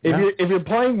 If you're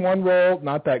playing one role,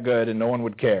 not that good, and no one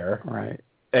would care. Right.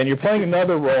 And you're playing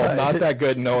another role, not that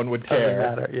good, and no one would care.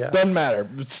 Doesn't matter, yeah. Doesn't matter.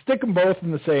 Stick them both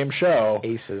in the same show.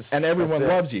 Aces. And everyone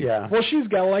loves you. Yeah. Well, she's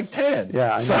got like 10.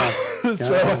 Yeah, I know.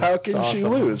 So how can she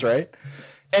lose, right?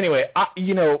 Anyway,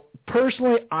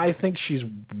 personally, I think she's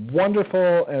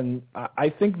wonderful, and I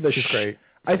think she's great.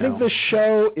 I think the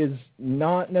show is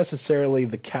not necessarily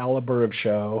the caliber of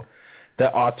show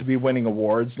that ought to be winning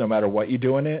awards no matter what you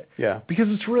do in it. Yeah. Because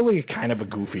it's really kind of a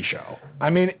goofy show.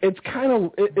 I mean, it's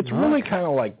really kind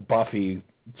of like Buffy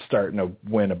starting to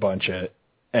win a bunch of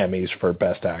Emmys for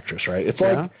Best Actress, right? It's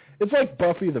like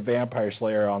Buffy the Vampire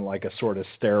Slayer on like a sort of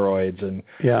steroids and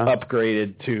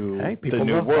upgraded to the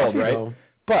new world, Buffy, right? Though.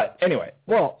 But anyway,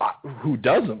 who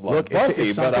doesn't love Buffy?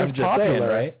 If but I'm just popular, saying,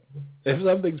 right? If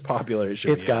something's popular,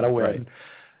 it's got to win. Right?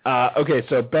 Okay,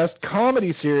 so Best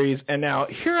Comedy Series, and now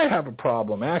here I have a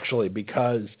problem actually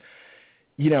because,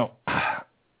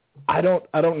 I don't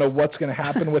know what's going to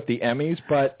happen with the Emmys,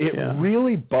 but it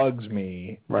really bugs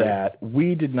me that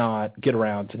we did not get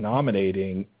around to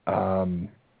nominating Modern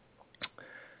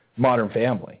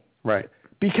Family, right?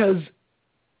 Because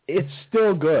it's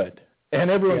still good, and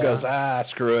everyone goes,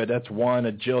 screw it, that's won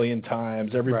a jillion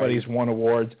times. Everybody's won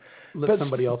awards. Let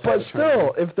somebody else. But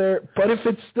still, if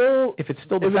it's still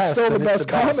the best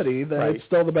comedy, then it's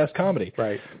still the best comedy.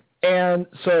 Right. And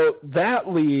so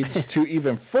that leads to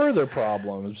even further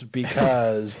problems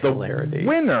because the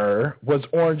winner was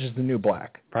Orange is the New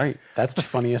Black. Right. That's the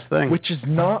funniest thing. Which is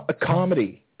not a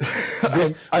comedy.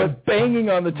 I'm banging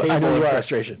on the table in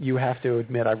frustration. You have to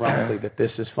admit, ironically, that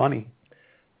this is funny.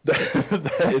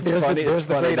 It's funny. There's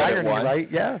the great irony, right?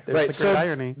 Yeah, there's the great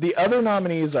irony. The other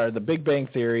nominees are The Big Bang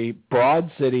Theory,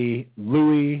 Broad City,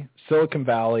 Louie, Silicon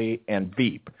Valley, and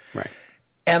Veep. Right.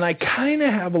 And I kind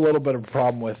of have a little bit of a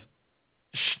problem with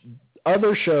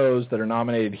other shows that are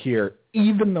nominated here,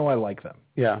 even though I like them.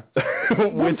 Yeah.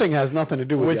 One thing has nothing to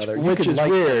do with the other. Which is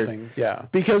like weird. Something. Yeah.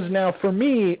 Because now, for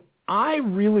me, I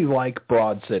really like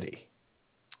Broad City.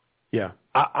 Yeah.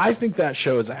 I think that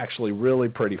show is actually really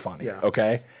pretty funny,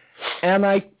 okay? And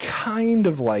I kind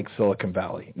of like Silicon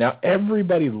Valley. Now,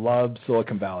 everybody loves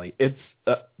Silicon Valley. It's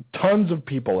tons of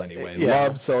people, anyway,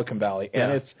 love Silicon Valley.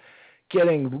 And it's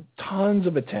getting tons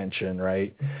of attention,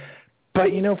 right? But,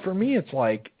 for me, it's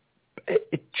like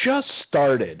it just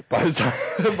started by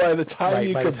the time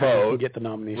you could vote. You get the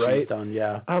nominations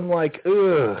done, I'm like,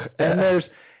 ugh.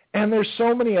 And there's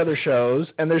so many other shows,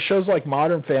 and there's shows like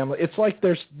Modern Family. It's like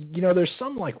there's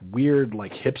some like weird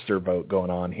like hipster vote going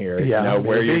on here,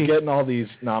 where you're getting all these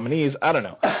nominees. I don't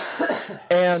know.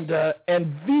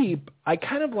 And Veep, I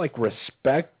kind of like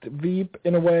respect Veep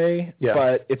in a way,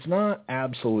 but it's not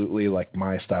absolutely like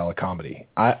my style of comedy.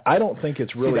 I don't think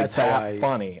it's really that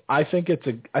funny. I think it's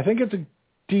a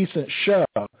decent show.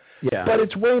 Yeah, but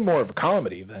it's way more of a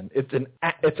comedy than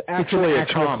it's actually a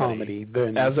comedy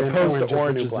than as opposed to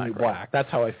Orange is the New Black. That's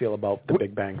how I feel about The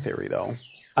Big Bang Theory, though.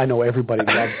 I know everybody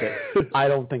loves it. I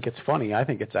don't think it's funny. I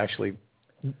think it's actually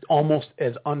almost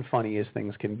as unfunny as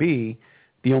things can be.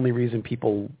 The only reason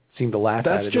people seem to laugh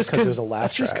at it is because there's a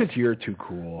laugh track. That's just because you're too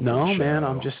cool. No, man,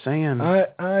 I'm just saying. I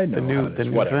know the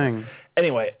new thing.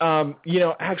 Anyway,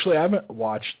 actually, I haven't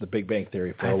watched The Big Bang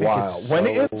Theory for a while. When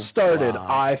it started,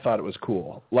 I thought it was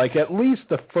cool. Like, at least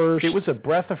the first... It was a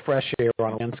breath of fresh air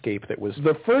on a landscape that was...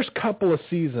 The first couple of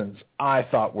seasons, I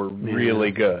thought were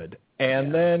really good.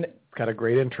 And then... It's got a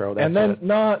great intro. And then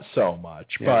not so much.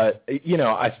 But,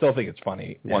 I still think it's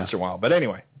funny once in a while. But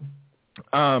anyway,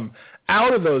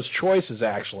 out of those choices,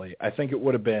 actually, I think it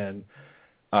would have been...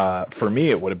 for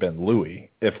me, it would have been Louie.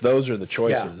 If those are the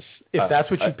choices, if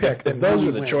that's what you picked, if those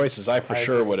are the choices, I for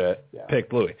sure would have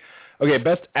picked Louie. Okay,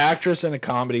 Best Actress in a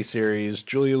Comedy Series,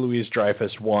 Julia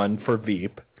Louis-Dreyfus won for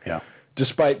Veep. Yeah.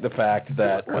 Despite the fact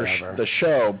that the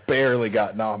show barely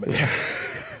got nominated,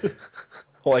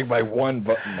 like by one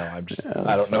vote. No,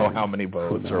 I don't know how many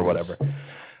votes or whatever.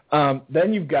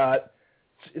 Then you've got.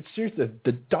 It's seriously,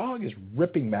 the dog is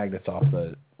ripping magnets off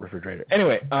the refrigerator.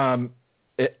 Anyway,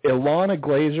 Ilana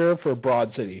Glazer for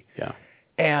Broad City. Yeah.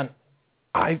 And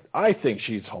I think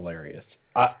she's hilarious.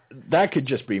 That could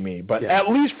just be me, but at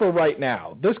least for right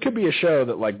now, this could be a show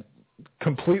that like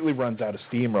completely runs out of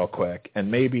steam real quick, and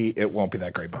maybe it won't be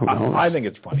that great. But I think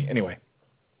it's funny. Anyway,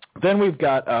 then we've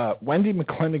got Wendy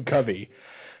McClendon-Covey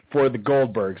for the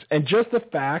Goldbergs. And just the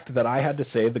fact that I had to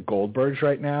say the Goldbergs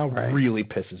right now really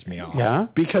pisses me off. Yeah?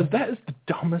 Because that is the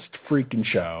dumbest freaking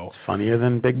show. It's funnier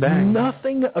than Big Bang.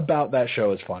 Nothing about that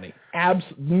show is funny.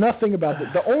 Nothing about it.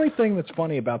 The only thing that's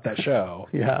funny about that show,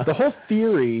 the whole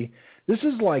theory, this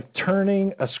is like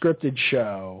turning a scripted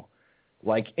show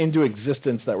like into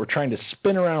existence that we're trying to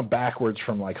spin around backwards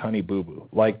from like Honey Boo Boo.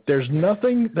 Like there's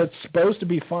nothing that's supposed to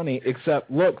be funny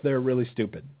except, look, they're really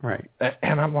stupid. Right.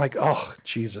 And I'm like, oh,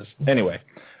 Jesus. Anyway,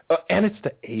 and it's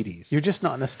the 80s. You're just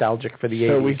not nostalgic for the 80s.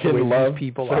 So we can love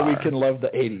people. So we can love the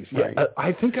 80s. Right. Yeah,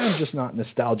 I think I'm just not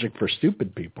nostalgic for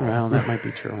stupid people. Well, that might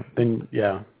be true. Then,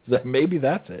 Maybe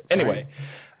that's it. Anyway,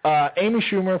 Amy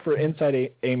Schumer for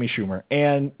Inside Amy Schumer.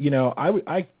 And, you know,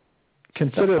 I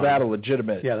consider that a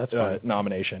legitimate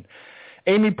nomination.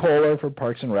 Amy Poehler for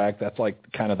Parks and Rec, that's like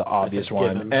kind of the obvious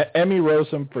one. Emmy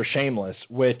Rossum for Shameless,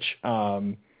 which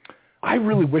I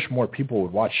really wish more people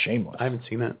would watch Shameless. I haven't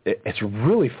seen it. It's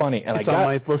really funny. And it's on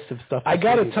my list of stuff. I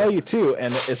got to tell you, too,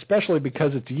 and especially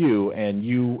because it's you, and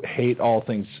you hate all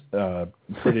things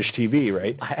British TV,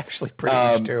 right? I actually pretty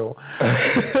much do.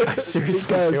 I seriously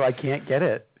do. I can't get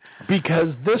it. Because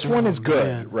this one is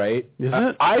good, right? Is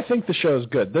it? I think the show is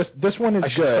good. This one is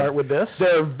good. I should start with this?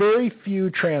 There are very few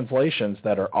translations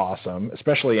that are awesome,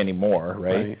 especially anymore,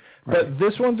 right? But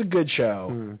this one's a good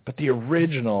show, but the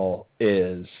original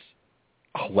is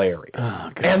hilarious.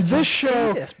 And this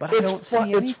show,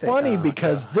 it's funny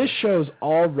because this show's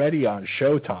already on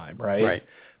Showtime, right?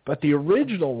 But the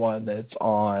original one that's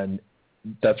on,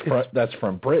 that's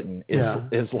from Britain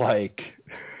is like...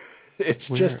 It's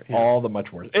just all the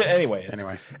much worse. Anyway,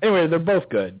 they're both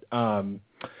good.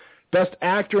 Best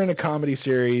actor in a comedy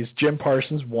series, Jim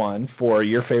Parsons won for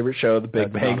your favorite show, The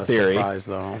Big Bang Theory. Surprise,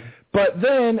 though. But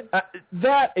then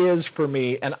that is for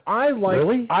me, and I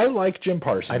like Jim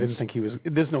Parsons. I didn't think he was.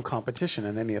 There's no competition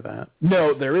in any of that.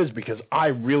 No, there is, because I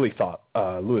really thought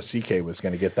Louis C.K. was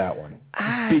going to get that one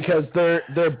because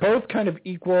they're both kind of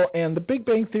equal, and The Big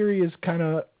Bang Theory is kind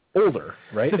of older,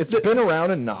 right? It's been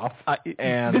around enough,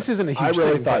 and this isn't a huge I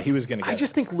really thing, thought he was going to get it. I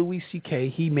just think Louis C.K.,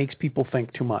 he makes people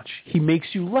think too much. He makes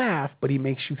you laugh, but he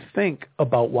makes you think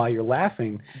about why you're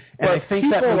laughing. And I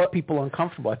think that makes people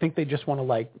uncomfortable. I think they just want to,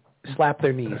 like, slap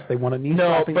their knees. They want a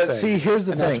knee-slapping thing. No, but see, here's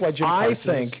the thing. That's why Jim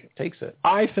Parsons takes it.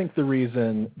 I think the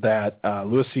reason that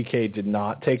Louis C.K. did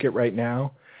not take it right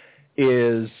now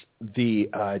is the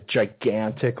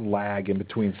gigantic lag in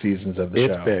between seasons of the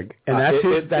show. It's big. And that's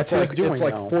his doing. It's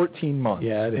like 14 months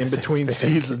in between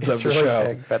seasons of the really show.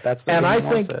 Big, but that's the and I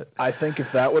think if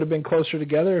that would have been closer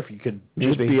together, if you could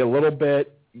just be a little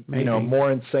bit,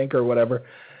 more in sync or whatever.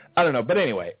 I don't know. But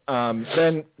anyway,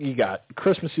 then you got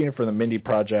Chris Messina for the Mindy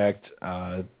Project,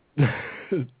 Thomas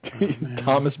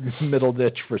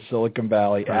Middleditch for Silicon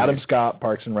Valley, Adam Scott,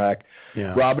 Parks and Rec,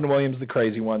 Robin Williams, The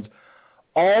Crazy Ones.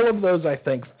 All of those, I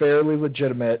think, fairly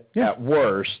legitimate at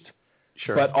worst,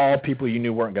 but all people you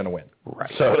knew weren't going to win.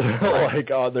 Right. So,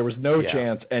 there was no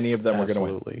chance any of them were going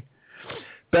to win.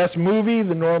 Best movie,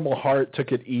 The Normal Heart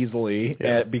took it easily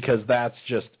because that's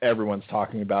just everyone's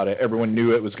talking about it. Everyone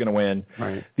knew it was going to win.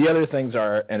 Right. The other things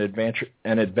are An Adventure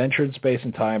in Space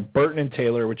and Time, Burton and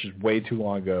Taylor, which is way too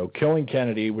long ago, Killing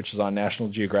Kennedy, which is on National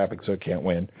Geographic, so it can't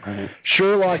win. Right.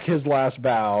 Sherlock, His Last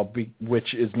Vow,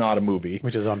 which is not a movie.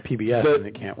 Which is on PBS and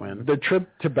it can't win. The Trip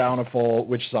to Bountiful,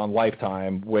 which is on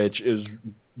Lifetime, which is,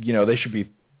 they should be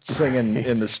singing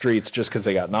in the streets just because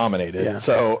they got nominated. Yeah.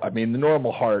 So, I mean, The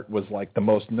Normal Heart was like the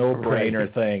most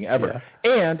no-brainer thing ever.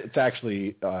 Yeah. And it's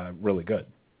actually really good.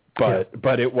 But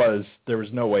there was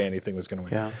no way anything was going to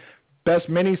win. Yeah. Best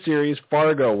miniseries,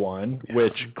 Fargo won,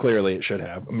 which clearly it should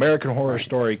have. American Horror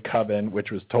Story, Coven, which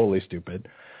was totally stupid.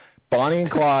 Bonnie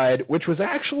and Clyde, which was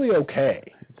actually okay,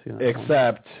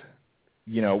 except...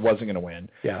 wasn't going to win.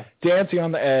 Yeah. Dancing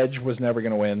on the Edge was never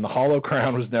going to win. The Hollow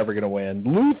Crown was never going to win.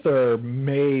 Luther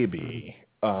maybe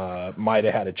might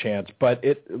have had a chance, but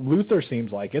Luther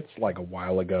seems like it's like a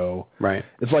while ago. Right.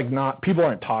 It's like people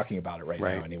aren't talking about it right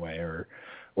now anyway, or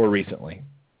recently.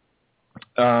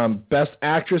 Best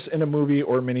Actress in a Movie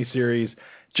or Miniseries,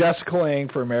 Jessica Lange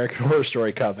for American Horror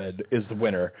Story Coven is the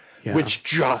winner. Yeah. Which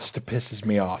just pisses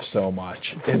me off so much.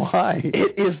 Why?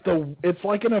 It's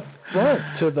like an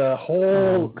affront to the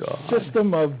whole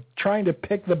system of trying to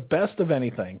pick the best of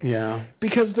anything. Yeah.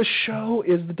 Because the show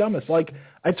is the dumbest. Like,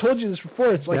 I told you this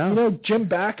before. It's like, Jim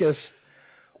Backus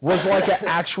was like an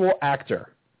actual actor.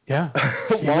 Yeah.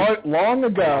 long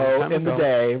ago in the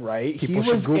day, right? People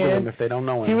should Google him if they don't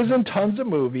know him. He was in tons of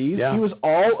movies. Yeah. He was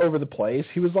all over the place.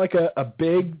 He was like a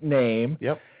big name.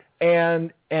 Yep.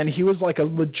 And he was like a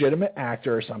legitimate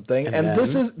actor or something. And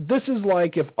this is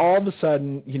like if all of a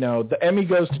sudden, you know, the Emmy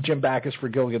goes to Jim Backus for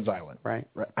Gilligan's Island. Right.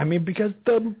 I mean, because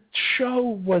the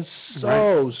show was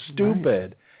so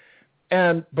stupid. Right.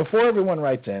 And before everyone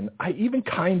writes in, I even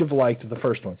kind of liked the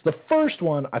first ones. The first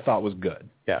one I thought was good.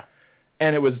 Yeah.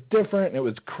 And it was different, and it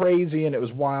was crazy, and it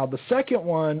was wild. The second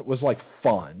one was, like,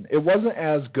 fun. It wasn't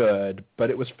as good, but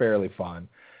it was fairly fun.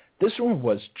 This one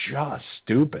was just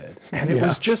stupid. And it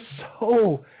was just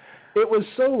so – it was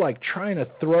so, like, trying to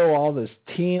throw all this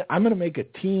teen – I'm going to make a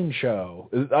teen show.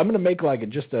 I'm going to make, like,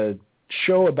 just a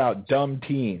show about dumb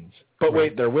teens. But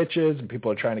wait, they're witches, and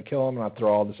people are trying to kill them, and I'll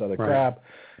throw all this other crap.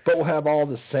 But we'll have all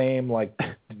the same, like,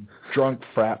 drunk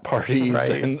frat parties.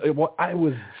 Right. And I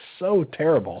was so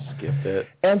terrible. Skipped it.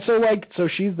 And so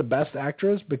she's the best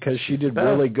actress because she did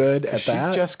really good at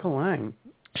that. She's Jessica Lange.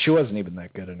 She wasn't even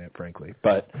that good in it, frankly.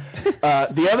 But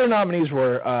the other nominees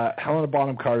were Helena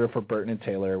Bonham Carter for Burton and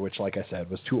Taylor, which, like I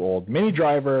said, was too old. Minnie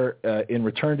Driver in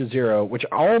Return to Zero, which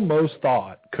I almost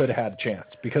thought could have had a chance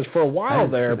because for a while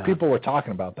there, people were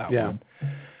talking about that one.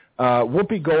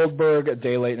 Whoopi Goldberg, A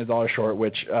Day Late and a Dollar Short,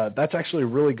 which that's actually a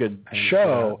really good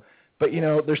show. But, you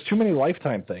know, there's too many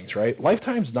Lifetime things, right?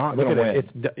 Lifetime's not going to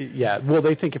win. Well,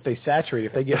 they think if they saturate,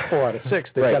 if they get 4 out of 6,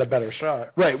 they've got a better shot.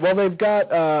 Right. Well, they've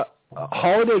got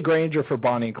Holiday Granger for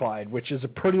Bonnie and Clyde, which is a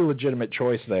pretty legitimate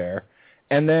choice there.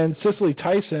 And then Cicely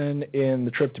Tyson in The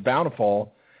Trip to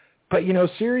Bountiful. But, you know,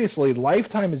 seriously,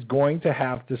 Lifetime is going to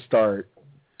have to start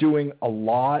doing a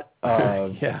lot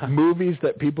of movies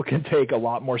that people can take a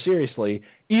lot more seriously,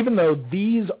 even though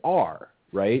these are,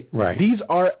 right? These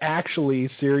are actually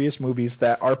serious movies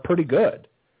that are pretty good.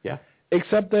 Yeah.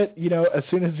 Except that, you know, as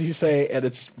soon as you say, and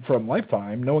it's from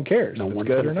Lifetime, no one cares. No one's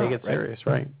going to take it serious,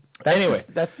 right? Anyway,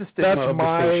 that's the stigma of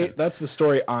the station. That's the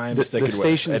story I'm sticking with. The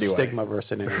station's anyway. Stigma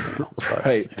versus anything else. But,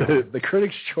 right. The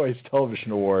Critics' Choice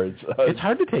Television Awards. It's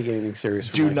hard to take anything serious.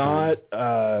 Do not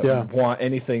want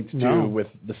anything to do with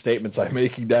the statements I'm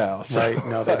making now. So right.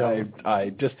 No, they don't. I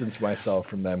distance myself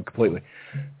from them completely.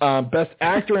 Best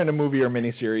Actor in a Movie or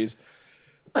Miniseries.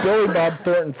 Billy Bob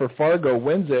Thornton for Fargo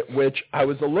wins it, which I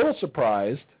was a little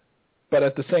surprised, but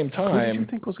at the same time, who did you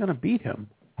think was going to beat him?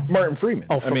 Martin Freeman.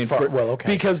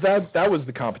 Because that was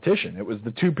the competition. It was the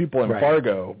two people in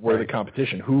Fargo were the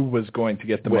competition. Who was going to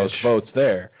get the most votes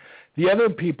there? The other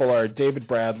people are David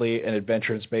Bradley in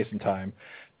Adventure in Space and Time,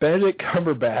 Benedict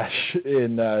Cumberbatch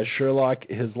in Sherlock: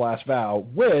 His Last Vow,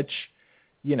 which,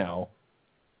 you know,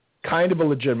 kind of a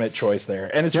legitimate choice there.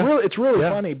 And it's really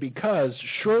funny because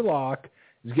Sherlock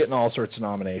is getting all sorts of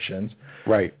nominations.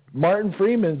 Right. Martin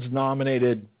Freeman's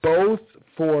nominated both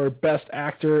for Best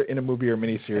Actor in a Movie or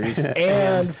Miniseries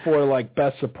and for, like,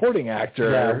 Best Supporting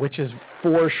Actor, which is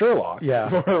for Sherlock.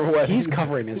 Yeah. He's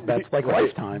covering his bets like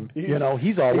Lifetime. You know,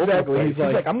 he's all over the place. He's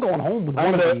like, I'm going home with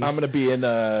one of these. I'm going to be in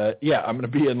I'm going to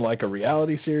be in, like, a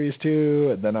reality series, too,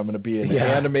 and then I'm going to be in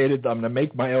animated. I'm going to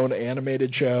make my own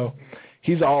animated show.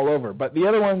 He's all over. But the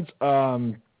other ones,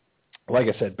 like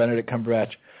I said, Benedict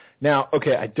Cumberbatch. Now,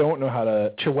 okay, I don't know how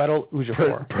to Chiwetel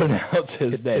Ejiofor. Pronounce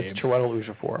his name. It's Chiwetel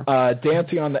Ejiofor.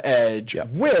 Dancing on the Edge,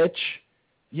 which,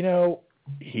 you know,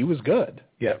 he was good.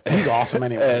 Yeah, he's awesome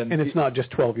anyway. And it's not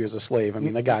just 12 Years a Slave. I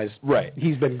mean, the guy's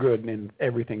he's been good in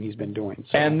everything he's been doing.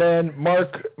 So. And then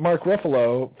Mark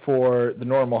Ruffalo for The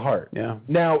Normal Heart. Yeah.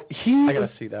 Now, I got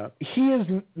to see that. He is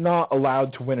not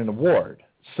allowed to win an award.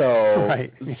 So,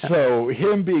 so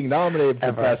him being nominated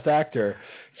for Best Actor,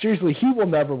 seriously, he will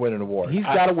never win an award. He's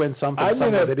got to win something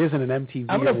somewhere that isn't an MTV award.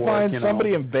 I'm going to find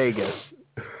somebody in Vegas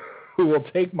who will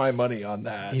take my money on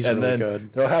that. He's and really then good.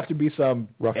 There'll have to be some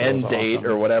end date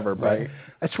or whatever. But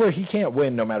I swear he can't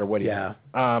win no matter what he does.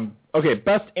 Okay,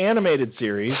 Best Animated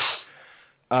Series.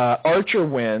 Archer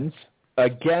wins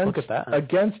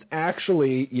against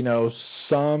actually, you know,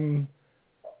 some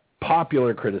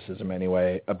popular criticism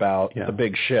anyway about the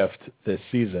big shift this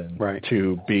season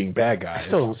to being bad guys. I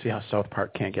still don't see how South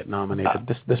Park can't get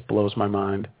nominated. This blows my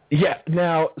mind. Yeah,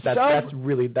 now South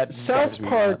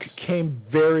Park came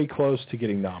very close to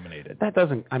getting nominated. That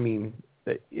doesn't, I mean,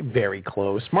 very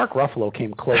close. Mark Ruffalo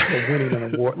came close to winning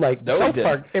an award. Like South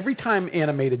Park, every time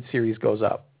animated series goes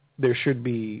up, there should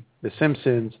be The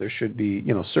Simpsons, there should be,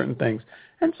 you know, certain things.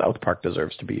 And South Park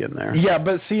deserves to be in there. Yeah,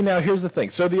 but see, now here's the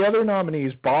thing. So the other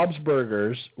nominees, Bob's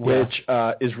Burgers, which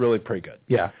is really pretty good.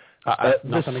 Yeah.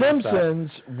 The Simpsons,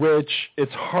 which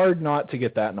it's hard not to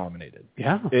get that nominated.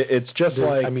 Yeah. It's just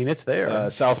like, I mean, it's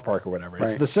there. South Park or whatever.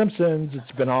 It's The Simpsons.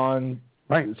 It's been on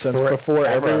Right. Since before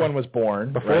everyone was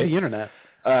born. Before the internet.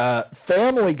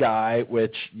 Family Guy,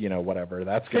 which, whatever,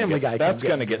 that's going to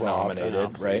get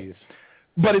nominated, right?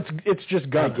 But it's just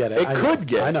gonna. I get it. It could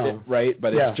get it, right?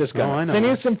 But it's just gonna. I know.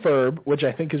 Phineas and Ferb, which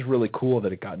I think is really cool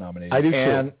that it got nominated. I do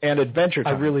too. And Adventure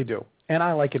Time. I really do. And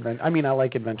I like Adventure. I mean, I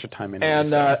like Adventure Time.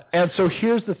 And so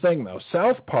here's the thing, though.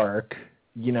 South Park,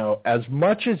 as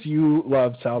much as you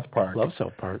love South Park,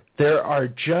 there are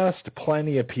just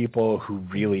plenty of people who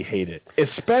really hate it,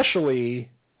 especially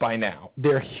by now.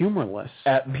 They're humorless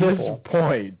at this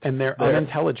point. And they're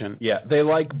unintelligent. Yeah, they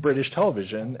like British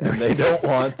television, and they don't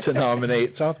want to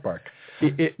nominate South Park.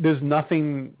 There's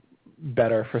nothing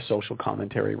better for social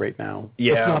commentary right now.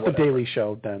 Yeah, it's not The Daily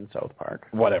Show, then South Park.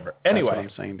 Whatever. Anyway. That's what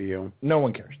I'm saying to you. No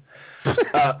one cares.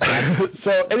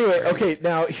 So anyway, okay,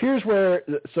 now here's where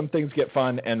some things get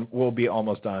fun, and we'll be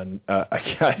almost done.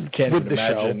 I can't even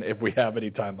imagine if we have any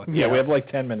time left. Yeah, we have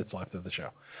like 10 minutes left of the show.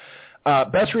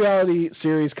 Best reality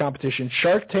series competition,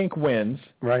 Shark Tank wins.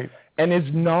 Right. And is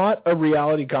not a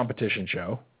reality competition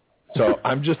show. So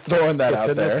I'm just throwing that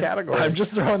out there. I'm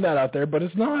just throwing that out there, but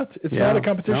it's not. It's not a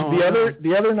competition.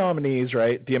 The other nominees,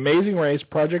 right? The Amazing Race,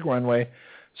 Project Runway,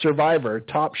 Survivor,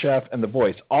 Top Chef, and The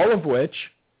Voice, all of which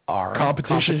are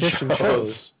competition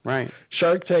shows. Right.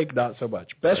 Shark Tank, not so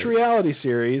much. Best reality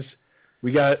series,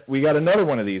 we got another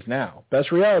one of these now.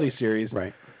 Best reality series.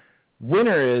 Right.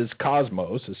 Winner is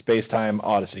Cosmos, a Space-Time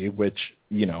Odyssey, which,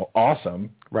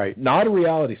 awesome. Right. Not a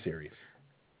reality series.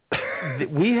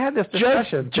 We had this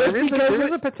discussion. There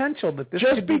is a potential that this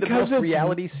could be the most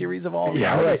reality series of all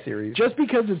reality series. Just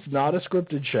because it's not a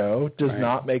scripted show does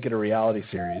not make it a reality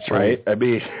series, right? I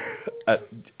mean,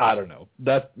 I don't know.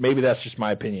 Maybe that's just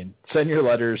my opinion. Send your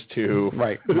letters to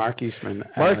Mark Eastman.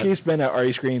 Mark Eastman at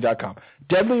rescreening.com.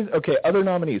 Other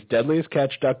nominees: Deadliest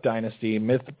Catch, Duck Dynasty,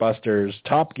 Mythbusters,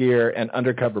 Top Gear, and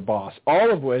Undercover Boss,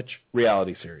 all of which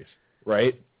reality series,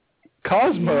 right?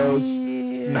 Cosmos,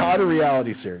 not a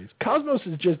reality series. Cosmos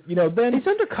is just, then... Is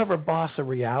Undercover Boss a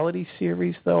reality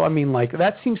series, though? I mean,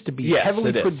 that seems to be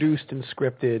heavily produced and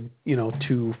scripted,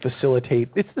 to facilitate...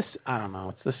 I don't know,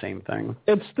 it's the same thing.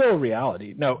 It's still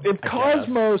reality. No, if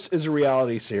Cosmos is a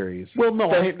reality series,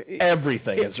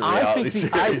 everything is a reality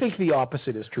series. I think the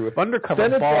opposite is true. If Undercover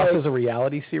Boss is a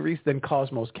reality series, then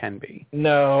Cosmos can be.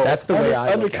 No. That's the way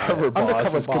I look at it.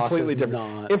 Undercover Boss is completely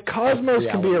different. If Cosmos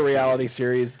can be a reality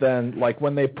series, then,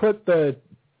 when they put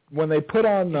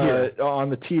on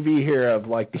the TV here of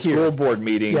the school board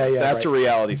meeting, that's a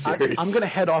reality series. I'm going to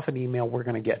head off an email we're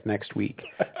going to get next week.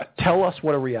 Tell us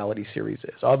what a reality series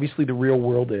is. Obviously, The Real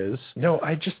World is. No,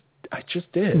 I just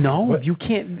did. No, you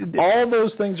can't. All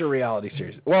those things are reality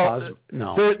series. Well,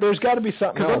 no. There's got to be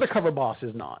something else. Because Undercover Boss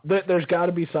is not. There's got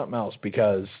to be something else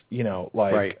because, no,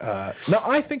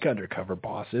 I think Undercover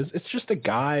Boss is. It's just a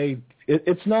guy.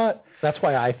 It's not. That's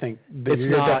why I think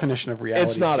your definition of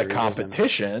reality. It's not a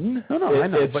competition. No, I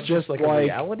know. It's but just a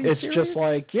reality series? It's just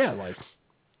like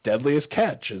Deadliest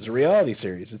Catch is a reality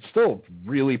series. It's still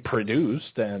really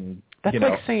produced and that's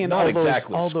like saying not all those,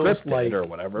 exactly all those scripted or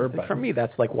whatever. But for me,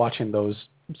 that's like watching those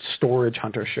storage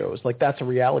hunter shows. That's a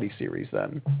reality series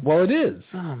then. Well, it is.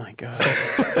 Oh my god.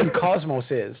 And Cosmos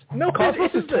is. No, Cosmos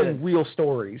is telling real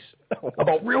stories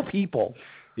about real people.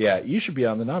 Yeah, you should be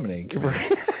on the nominating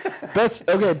committee.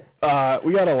 Okay,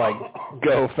 we gotta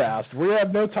go fast. We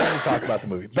have no time to talk about the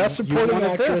movie. Best supporting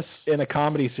actress in a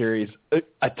comedy series,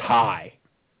 a tie,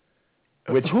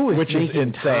 which is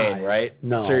insane, ties? Right?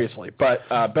 No, seriously. But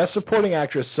best supporting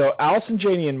actress, so Allison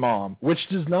Janney in Mom, which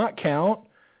does not count.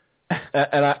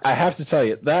 And I have to tell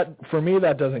you that for me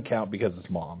that doesn't count because it's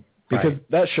Mom. Because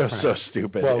that show's so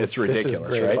stupid, it's ridiculous,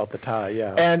 this is great right? About the tie,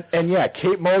 yeah. And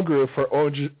Kate Mulgrew for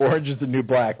Orange is the New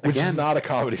Black, which is not a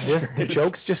comedy series. The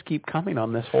jokes just keep coming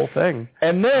on this whole thing.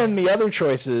 And then the other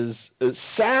choices,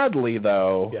 sadly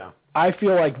though, I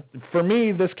feel like for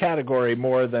me this category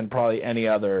more than probably any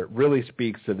other really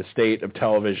speaks to the state of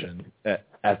television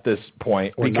at this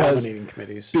point. Or nominating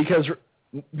committees. Because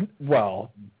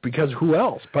who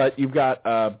else? But you've got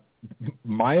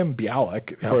Mayim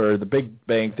Bialik for The Big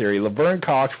Bang Theory, Laverne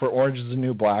Cox for Orange is the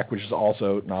New Black, which is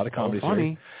also not a comedy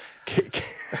series.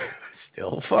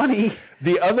 Still funny.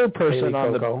 The other person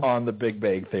on the Big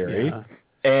Bang Theory,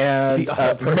 and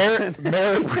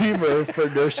Merritt Weaver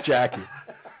for Nurse Jackie.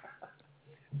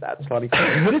 That's funny.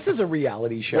 This is a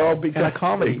reality show and a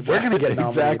comedy. Exactly, we're going to get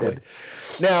nominated. Exactly.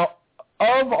 Now,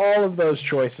 of all of those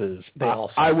choices,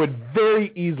 I would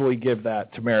very easily give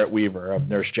that to Merritt Weaver of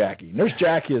Nurse Jackie. Nurse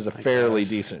Jackie is a fairly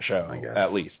decent show,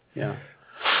 at least. Yeah.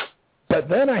 But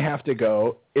then I have to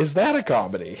go, is that a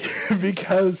comedy?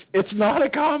 Because it's not a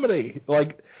comedy.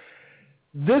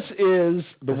 this is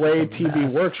the way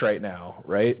TV works right now,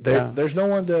 right? There's no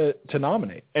one to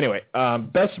nominate. Anyway,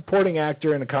 Best Supporting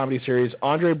Actor in a Comedy Series,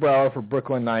 Andre Braugher for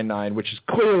Brooklyn Nine-Nine, which is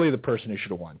clearly the person who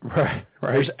should have won. Right.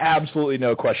 There's absolutely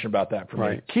no question about that for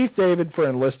me. Keith David for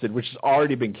Enlisted, which has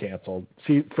already been canceled.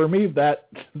 See, for me, that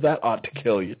ought to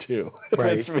kill you, too.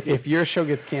 Right. If your show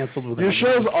gets canceled, your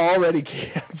show's already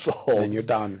canceled. Then you're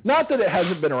done. Not that it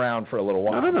hasn't been around for a little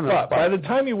while. No. But by the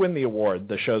time you win the award,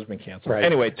 the show's been canceled. Right.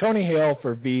 Anyway, Tony Hale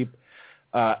for Veep,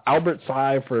 Albert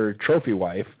Sy for Trophy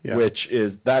Wife, which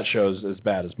is that show's as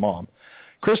bad as Mom.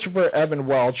 Christopher Evan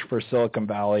Welch for Silicon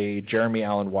Valley, Jeremy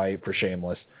Allen White for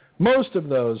Shameless. Most of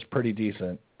those pretty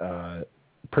decent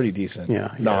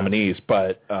nominees,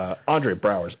 but Andre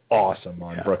Braugher's awesome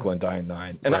on Brooklyn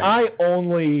Nine-Nine, and I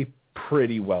only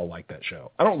pretty well like that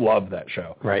show. I don't love that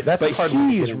show, right? That's but hard.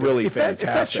 He's really fantastic. If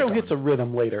that show hits a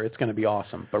rhythm later, it's going to be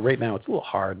awesome. But right now, it's a little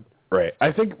hard. Right.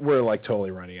 I think we're like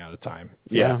totally running out of time.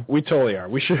 Yeah, we totally are.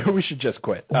 We should just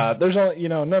quit. There's only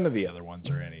none of the other ones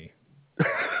are any.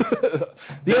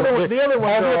 the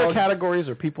other categories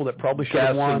are people that probably should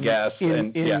have won.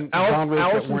 Alison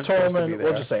Tolman.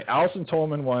 We'll just say Alison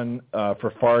Tolman won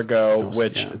for Fargo,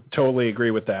 which totally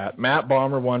agree with that. Matt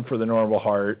Bomer won for The Normal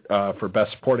Heart for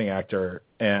Best Supporting Actor,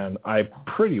 and I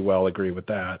pretty well agree with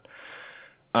that.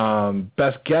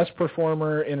 Best Guest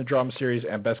Performer in a Drama Series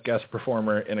and Best Guest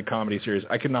Performer in a Comedy Series.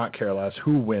 I could not care less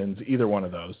who wins either one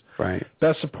of those. Right.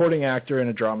 Best Supporting Actor in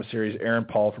a Drama Series, Aaron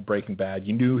Paul for Breaking Bad.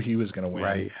 You knew he was going to win.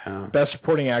 Right. Best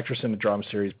Supporting Actress in a Drama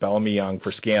Series, Bellamy Young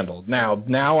for Scandal.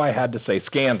 Now I had to say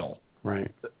Scandal. Right.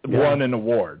 Won an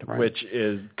award, which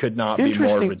could not be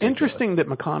more ridiculous. Interesting that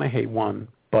McConaughey won,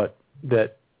 but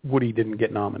that Woody didn't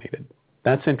get nominated.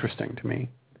 That's interesting to me.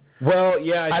 Well,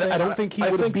 yeah, I don't think he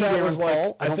would have beat Aaron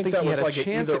Paul. I don't think he had a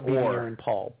chance of beating Aaron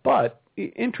Paul. But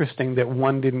interesting that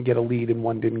one didn't get a lead and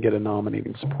one didn't get a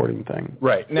nominating supporting thing.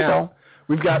 Right. Now,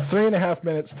 we've got 3.5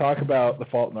 minutes to talk about The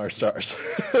Fault in Our Stars.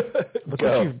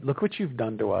 Look what you've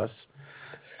done to us.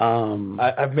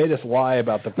 I've made us lie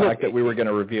about the fact that we were going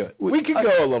to review it. We could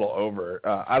go a little over.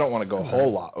 I don't want to go a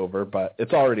whole lot over, but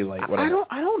it's already late. I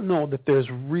don't know that there's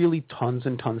really tons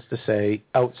and tons to say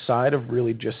outside of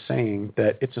really just saying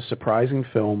that it's a surprising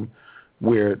film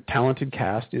where talented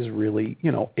cast is really,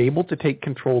 able to take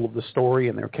control of the story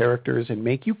and their characters and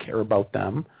make you care about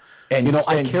them. And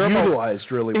I care utilized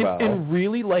about, really well, and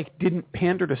really didn't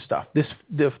pander to stuff.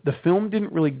 The film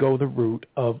didn't really go the route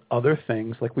of other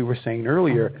things, like we were saying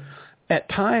earlier. At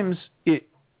times,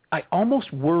 I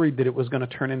almost worried that it was going to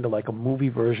turn into like a movie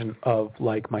version of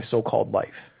like My So-Called Life,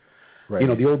 right.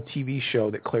 The old TV show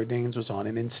that Claire Danes was on,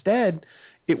 and instead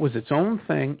it was its own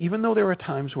thing. Even though there were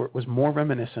times where it was more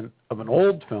reminiscent of an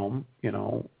old film,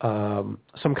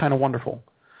 Some Kind of Wonderful.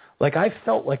 Like, I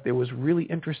felt like there was really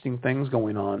interesting things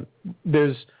going on.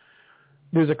 There's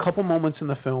a couple moments in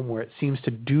the film where it seems to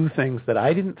do things that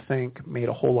I didn't think made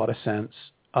a whole lot of sense.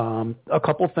 A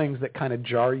couple things that kind of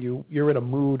jar you. You're in a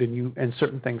mood and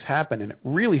certain things happen, and it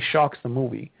really shocks the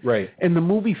movie. Right. And the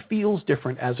movie feels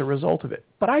different as a result of it.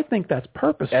 But I think that's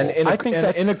purposeful. And in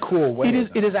a cool way.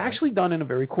 It is actually done in a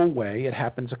very cool way. It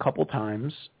happens a couple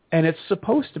times, and it's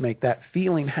supposed to make that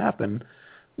feeling happen,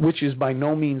 which is by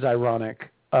no means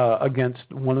ironic.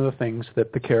 Against one of the things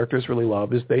that the characters really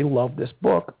love is they love this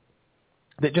book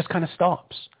that just kind of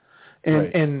stops.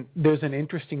 And there's an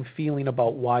interesting feeling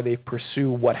about why they pursue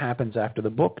what happens after the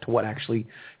book to what actually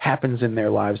happens in their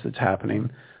lives that's happening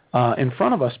in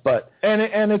front of us.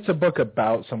 And it's a book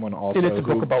about someone also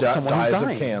who dies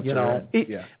of cancer.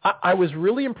 I was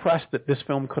really impressed that this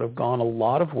film could have gone a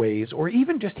lot of ways, or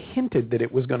even just hinted that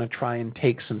it was going to try and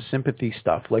take some sympathy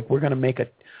stuff. Like, we're going to make a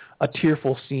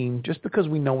tearful scene just because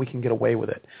we know we can get away with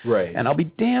it. Right. And I'll be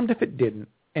damned if it didn't.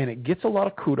 And it gets a lot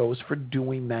of kudos for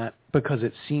doing that because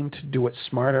it seemed to do it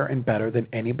smarter and better than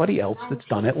anybody else that's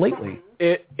done it lately.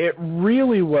 It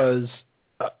really was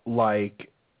like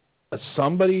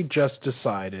somebody just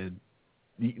decided,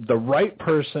 the right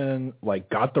person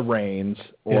got the reins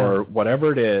or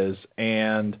whatever it is,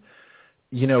 and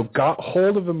got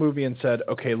hold of a movie and said,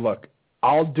 okay, look,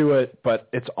 I'll do it, but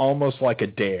it's almost like a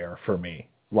dare for me.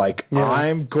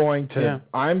 I'm going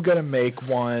to make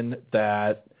one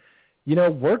that,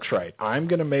 works right. I'm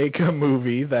going to make a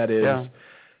movie that is,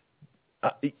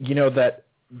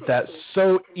 that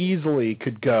so easily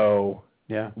could go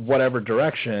whatever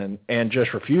direction and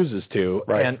just refuses to.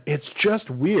 Right. And it's just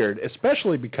weird,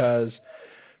 especially because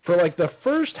for the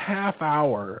first half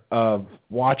hour of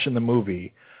watching the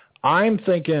movie, I'm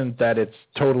thinking that it's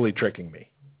totally tricking me.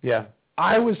 Yeah.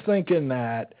 I was thinking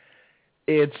that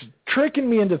it's tricking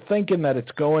me into thinking that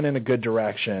it's going in a good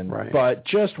direction. Right. But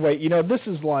just wait. This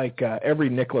is like every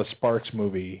Nicholas Sparks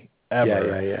movie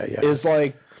ever is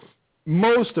like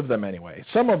most of them anyway.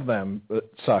 Some of them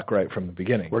suck right from the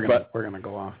beginning. We're gonna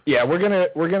go off. Yeah, we're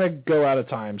gonna go out of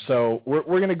time. So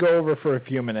we're gonna go over for a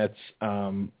few minutes.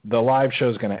 The live show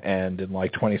is gonna end in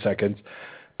like 20 seconds.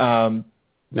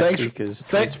 Next week is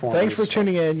Transformers. Thanks for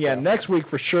tuning in. Yeah, next week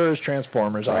for sure is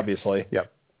Transformers, obviously.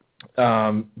 Yep.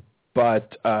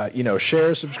 But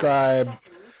share, subscribe,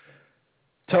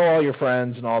 tell all your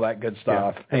friends and all that good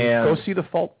stuff. Yeah. And go see The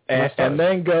Fault. And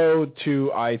then go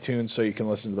to iTunes so you can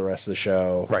listen to the rest of the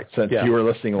show. Right. Since you were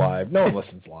listening live. No one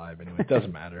listens live anyway. It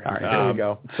doesn't matter. All right, there you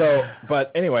go. So,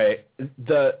 but anyway,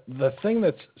 the thing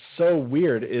that's so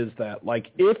weird is that, like,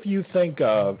 if you think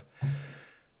of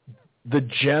the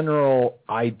general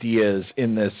ideas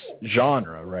in this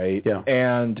genre, right? Yeah.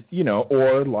 And,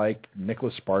 or like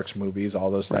Nicholas Sparks movies, all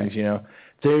those things,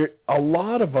 there a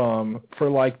lot of them for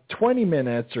like 20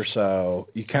 minutes or so,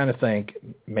 you kind of think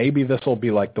maybe this will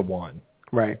be like the one.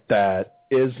 Right. That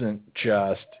isn't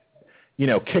just,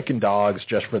 kicking dogs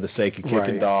just for the sake of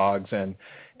kicking dogs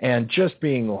and just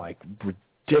being like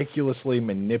ridiculously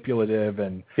manipulative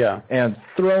and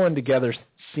throwing together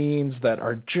scenes that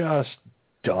are just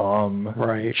dumb,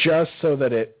 right? Just so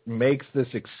that it makes this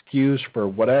excuse for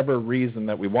whatever reason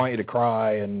that we want you to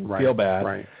cry and feel bad,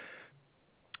 right?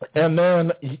 And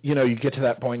then you get to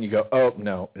that point and you go, oh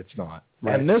no, it's not.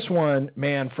 Right. And this one,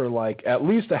 man, for like at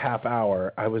least a half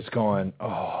hour, I was going,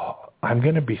 oh, I'm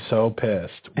gonna be so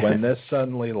pissed when this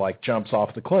suddenly like jumps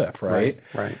off the cliff, right?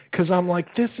 Right. Because I'm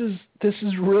like, this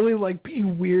is really like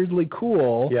being weirdly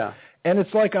cool, yeah. And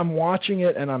it's like I'm watching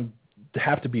it and I'm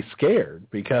have to be scared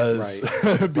because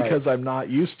I'm not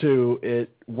used to it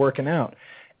working out,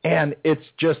 and it's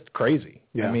just crazy.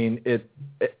 Yeah. I mean,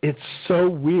 it's so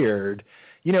weird.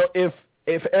 If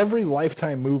every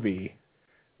Lifetime movie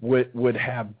would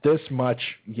have this much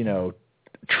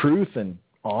truth and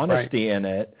honesty in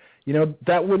it,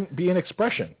 that wouldn't be an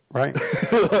expression, right?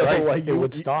 Right. Like it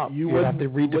would stop. You would have to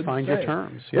redefine your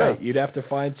terms. Yeah. Right. You'd have to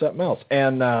find something else,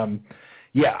 and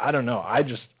yeah, I don't know.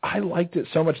 I liked it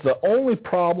so much. The only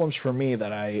problems for me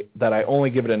that I only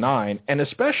give it a 9, and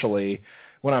especially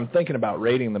when I'm thinking about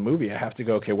rating the movie, I have to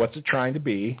go, okay, what's it trying to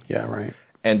be? Yeah, right.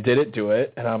 And did it do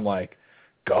it? And I'm like,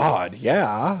 God,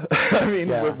 yeah. I mean,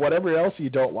 with whatever else you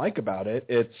don't like about it,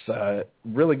 it's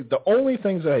really the only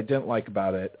things that I didn't like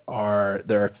about it are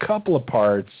there are a couple of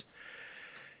parts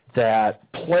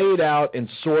that played out in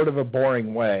sort of a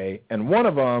boring way, and one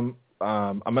of them.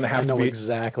 I'm going to have to be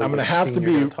exactly. I'm going to have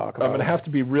to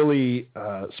be really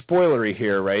spoilery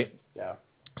here, right? Yeah.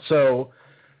 So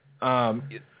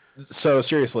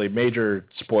seriously, major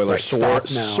spoiler, sort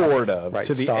of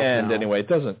to the end. Now. Anyway, it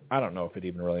doesn't. I don't know if it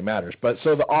even really matters. But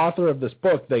so the author of this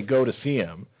book, they go to see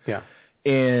him. Yeah.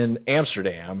 In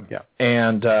Amsterdam. Yeah.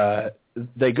 And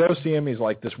they go see him. He's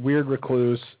like this weird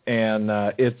recluse, and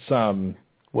it's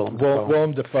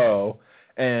Willem Dafoe.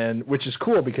 And which is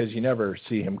cool because you never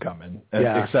see him coming,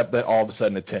 except that all of a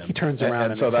sudden it's him. He turns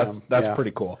around, and so that's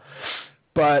pretty cool.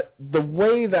 But the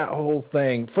way that whole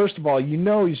thing, first of all,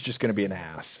 he's just going to be an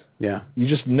ass. Yeah, you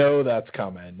just know that's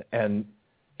coming. And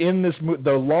in this,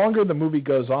 the longer the movie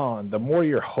goes on, the more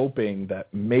you're hoping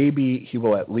that maybe he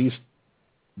will at least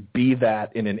be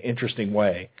that in an interesting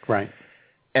way. Right.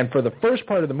 And for the first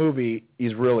part of the movie,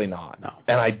 he's really not. No.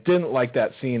 And I didn't like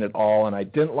that scene at all, and I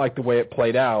didn't like the way it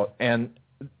played out. And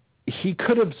he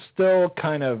could have still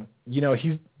kind of,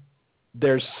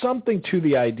 there's something to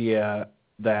the idea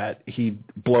that he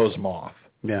blows him off.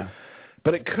 Yeah.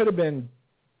 But it could have been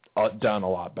done a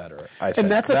lot better, I think.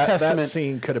 And that's a testament. That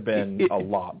scene could have been a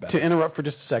lot better. To interrupt for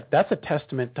just a sec, that's a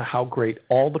testament to how great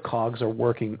all the cogs are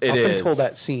working until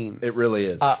that scene. It really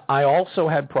is. I also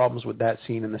had problems with that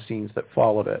scene and the scenes that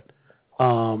followed it.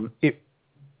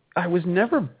 I was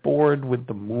never bored with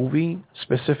the movie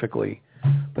specifically,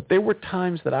 but there were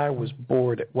times that I was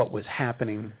bored at what was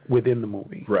happening within the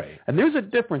movie. Right. And there's a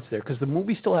difference there because the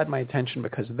movie still had my attention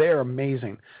because they're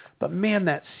amazing. But, man,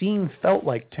 that scene felt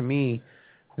like to me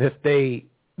that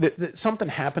that something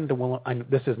happened to Willem.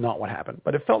 This is not what happened,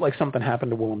 but it felt like something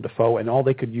happened to Willem Dafoe, and all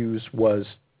they could use was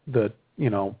the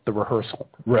rehearsal.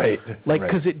 Right.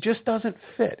 Because it just doesn't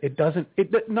fit.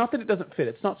 Not that it doesn't fit.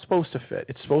 It's not supposed to fit.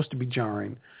 It's supposed to be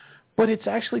jarring. But it's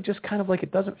actually just kind of like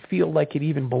it doesn't feel like it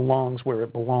even belongs where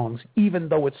it belongs, even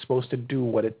though it's supposed to do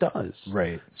what it does.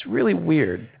 Right. It's really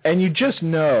weird. And you just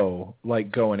know,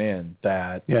 like going in,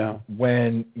 that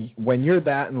when you're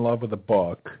that in love with a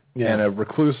book and a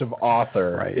reclusive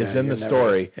author is in the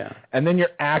story, and then you're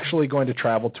actually going to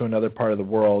travel to another part of the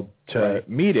world to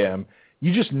meet him,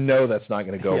 you just know that's not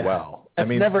going to go well. That's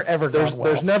never ever gone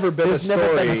well. There's never been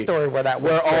a story where that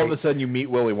where all of a sudden you meet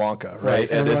Willy Wonka,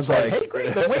 right? And it's like, hey,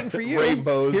 great, I'm waiting for you.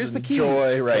 Rainbows Here's the and key.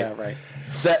 joy, right? Yeah, right.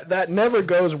 That never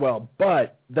goes well,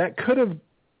 but that could have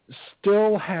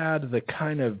still had the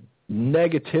kind of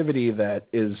negativity that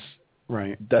is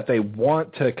that they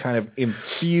want to kind of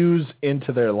infuse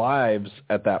into their lives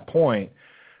at that point,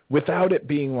 without it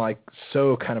being like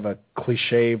so kind of a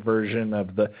cliche version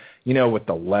of the, with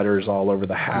the letters all over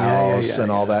the house and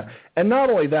all that. And not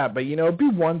only that, but, it'd be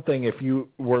one thing if you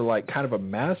were like kind of a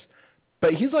mess,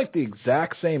 but he's like the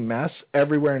exact same mess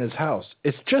everywhere in his house.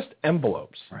 It's just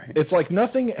envelopes. Right. It's like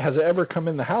nothing has ever come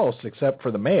in the house except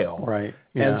for the mail. Right.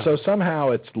 Yeah. And so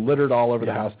somehow it's littered all over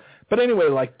the house. But anyway,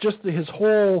 like just his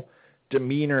whole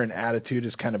demeanor and attitude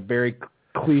is kind of very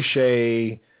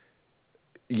cliche,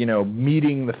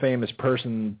 meeting the famous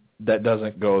person that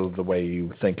doesn't go the way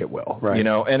you think it will, right.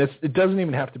 And it doesn't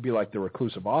even have to be like The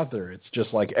Reclusive Author. It's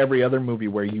just like every other movie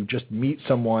where you just meet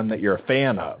someone that you're a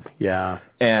fan of. Yeah.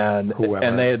 And whoever.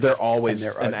 And they're always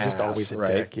they're an just ass, always a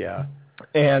right? dick, yeah.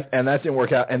 And that didn't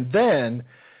work out. And then,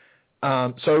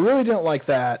 so I really didn't like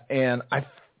that, and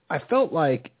I felt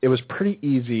like it was pretty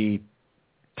easy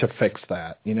to fix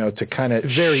that, to kind of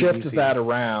shift that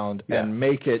around and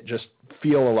make it just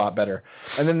feel a lot better.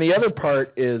 And then the other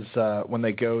part is when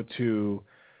they go to,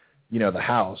 the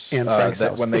house. Anne Frank's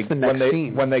house. When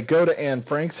they go to Anne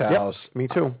Frank's house. Yep, me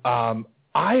too.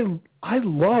 I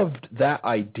loved that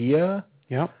idea.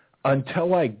 Yep.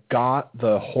 Until I got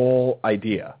the whole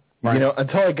idea. Right.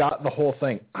 Until I got the whole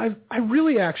thing. I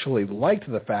really actually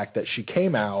liked the fact that she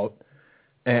came out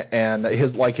and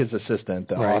his assistant,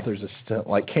 the author's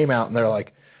assistant, came out and they're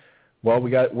like, well,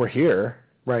 we're here.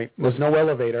 Right. There's no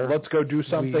elevator. Let's go do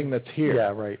something that's here. Yeah,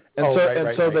 right. And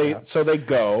so they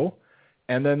go,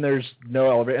 and then there's no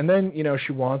elevator. And then,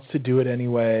 she wants to do it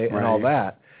anyway and all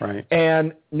that. Right.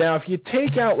 And now if you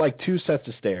take out like 2 sets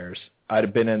of stairs, I'd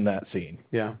have been in that scene.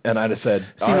 Yeah. And I'd have said,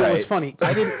 all right. It's funny.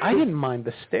 I didn't mind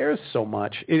the stairs so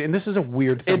much. And this is a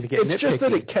weird thing to get nitpicky. It's just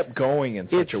that it kept going in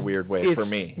such a weird way for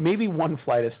me. Maybe one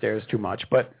flight of stairs too much.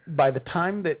 But by the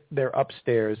time that they're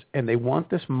upstairs and they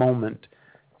want this moment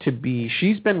to be,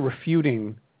 she's been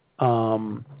refuting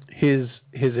his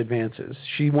advances.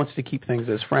 She wants to keep things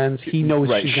as friends. He knows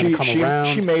she's going to come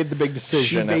around. She made the big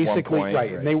decision at one point.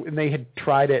 Right. And they had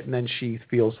tried it, and then she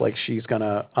feels like she's going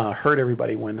to hurt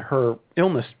everybody when her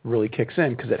illness really kicks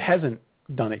in, because it hasn't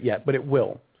done it yet, but it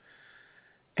will.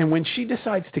 And when she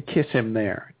decides to kiss him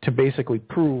there to basically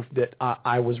prove that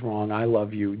I was wrong, I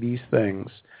love you, these things.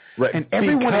 Right. And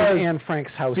everyone in Anne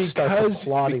Frank's house starts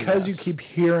applauding because you keep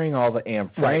hearing all the Anne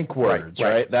Frank words,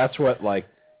 right? That's what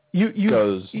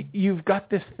You've got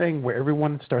this thing where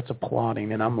everyone starts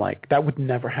applauding, and I'm like, that would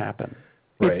never happen.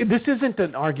 Right. This isn't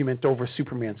an argument over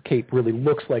Superman's cape really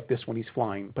looks like this when he's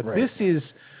flying, but this is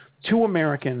 2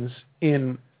 Americans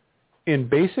in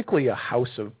basically a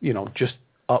house of, just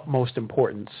utmost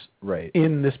importance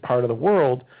in this part of the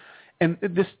world, and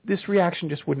this reaction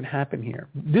just wouldn't happen here.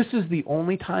 This is the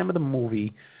only time of the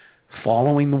movie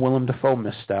following the Willem Dafoe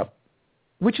misstep,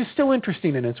 which is still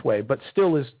interesting in its way, but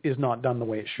still is not done the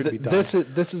way it should be done.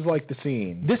 This is like the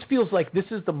scene. This feels like this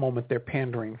is the moment they're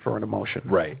pandering for an emotion.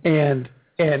 Right. And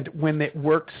when it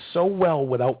works so well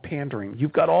without pandering,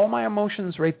 you've got all my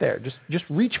emotions right there. Just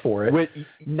reach for it.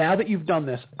 Now that you've done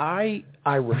this, I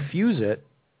refuse it,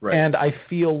 and I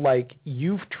feel like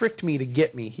you've tricked me to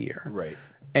get me here. Right.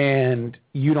 And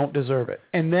you don't deserve it.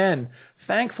 And then,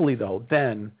 thankfully, though,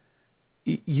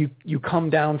 you come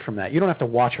down from that. You don't have to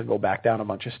watch her go back down a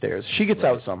bunch of stairs. She gets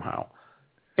out somehow.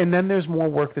 And then there's more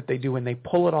work that they do, and they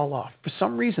pull it all off. For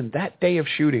some reason, that day of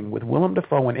shooting with Willem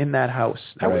Dafoe and in that house,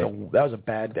 that was a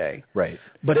bad day. Right.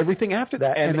 But everything after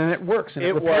that, and then it works, and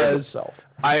it repairs itself.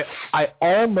 I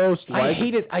almost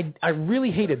I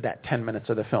really hated that 10 minutes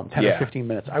of the film, 10 or 15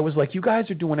 minutes. I was like, you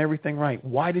guys are doing everything right.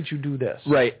 Why did you do this?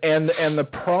 Right. And the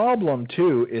problem,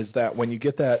 too, is that when you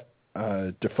get that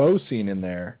Dafoe scene in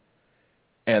there,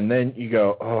 and then you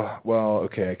go, oh, well,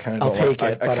 okay, I kind of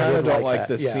don't like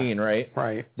this scene, right?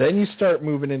 Right. Then you start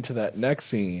moving into that next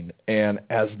scene, and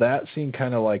as that scene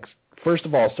kind of first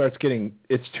of all, starts getting,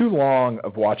 it's too long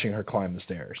of watching her climb the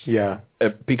stairs. Yeah.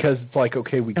 Because it's like,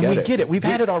 okay, we get it. We get it. We've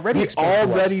had it already. We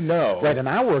already know. Right, an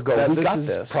hour ago, we got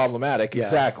this. Problematic,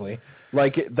 exactly.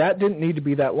 That didn't need to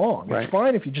be that long. Right. It's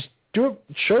fine if you just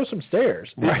show some stairs.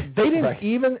 Right. They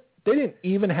didn't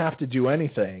even have to do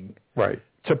anything. Right.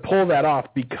 To pull that off,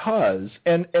 because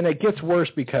and it gets worse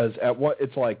because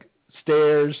it's like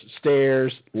stairs,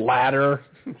 ladder.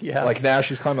 Yeah. Like now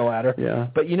she's climbing a ladder. Yeah.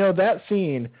 But that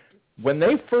scene, when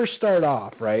they first start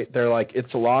off, right, they're like,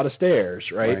 it's a lot of stairs,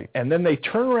 right? And then they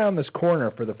turn around this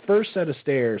corner for the first set of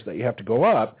stairs that you have to go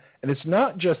up, and it's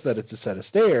not just that it's a set of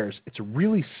stairs, it's a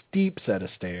really steep set of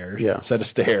stairs. Yeah. Set of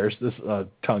stairs. This is a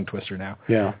tongue twister now.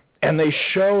 Yeah. And they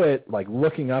show it, like,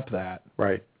 looking up that.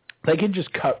 Right. They could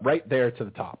just cut right there to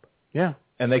the top. Yeah.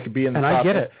 And they could be in the and top. And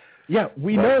I get it. Yeah,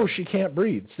 we know she can't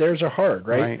breathe. Stairs are hard,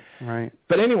 right? Right.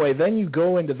 But anyway, then you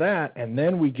go into that, and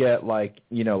then we get, like,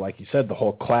 you know, like you said, the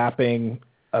whole clapping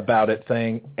about it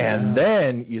thing, and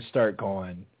then you start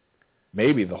going,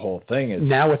 maybe the whole thing is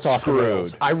now it's off screwed, the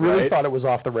rails. I really thought it was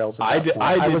off the rails. I did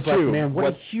was too. Like, man,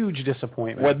 what a huge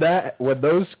disappointment. When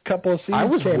those couple of scenes I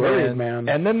was came worried, in, man.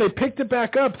 And then they picked it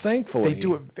back up, thankfully. They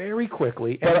do it very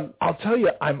quickly. But I'll tell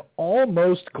you, I'm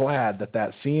almost glad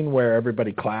that scene where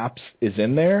everybody claps is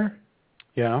in there.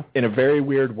 Yeah. In a very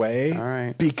weird way. All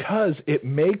right. Because it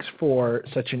makes for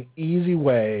such an easy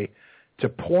way to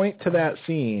point to that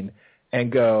scene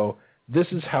and go, this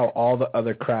is how all the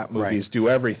other crap movies do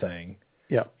everything.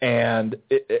 Yeah. And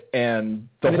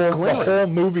the whole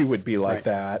movie would be like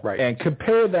that. Right. And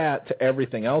compare that to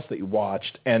everything else that you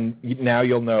watched, and now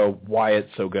you'll know why it's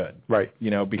so good. Right.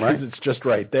 You know, because it's just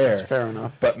right there. That's fair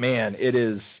enough. But man, it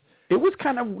was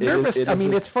kind of nervous. I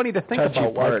mean, it's funny to think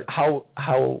about like,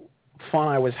 how fun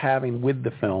I was having with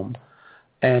the film.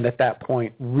 And at that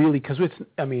point, really, because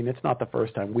it's not the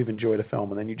first time we've enjoyed a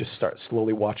film, and then you just start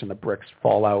slowly watching the bricks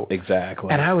fall out. Exactly.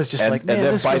 And I was just like, man, and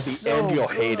then this by was the so end you'll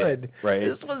good. hate it, right?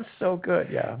 This was so good,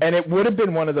 yeah. And it would have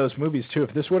been one of those movies too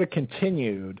if this would have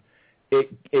continued.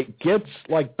 It gets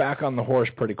like back on the horse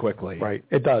pretty quickly. Right.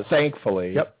 It does.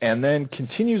 Thankfully. Yep. And then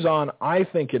continues on, I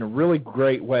think, in a really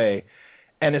great way.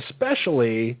 And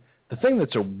especially the thing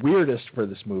that's the weirdest for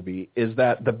this movie is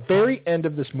that the very end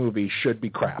of this movie should be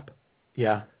crap.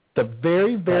 Yeah. The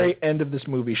very, very end of this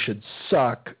movie should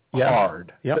suck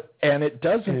hard. Yep. And it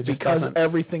doesn't because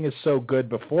everything is so good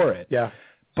before it. Yeah.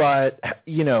 But,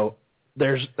 you know,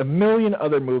 there's a million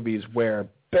other movies where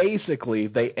basically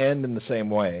they end in the same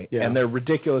way. Yeah. And they're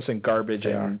ridiculous and garbage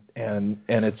and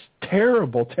it's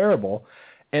terrible, terrible.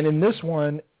 And in this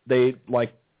one, they,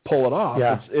 like, pull it off.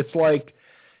 Yeah. It's like,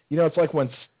 you know, it's like when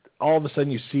all of a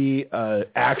sudden you see an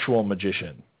actual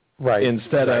magician. Right.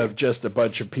 Instead of just a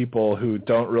bunch of people who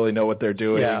don't really know what they're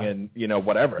doing and, you know,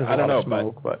 whatever. There's I don't know.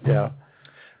 Smoke, but yeah.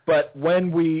 But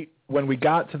when we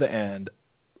got to the end,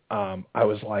 I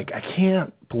was like, I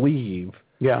can't believe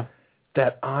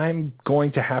that I'm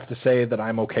going to have to say that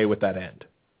I'm okay with that end.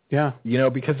 Yeah. You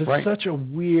know, because it's such a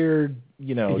weird,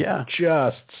 you know,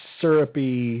 just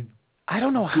syrupy, I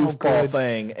don't know how good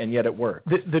thing, and yet it worked.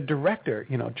 The director,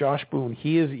 you know, Josh Boone,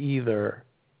 he's either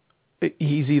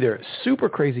super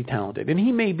crazy talented, and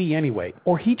he may be anyway,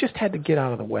 or he just had to get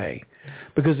out of the way,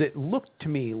 because it looked to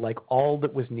me like all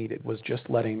that was needed was just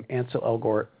letting Ansel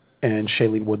Elgort and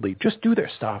Shailene Woodley just do their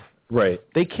stuff. Right.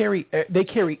 They carry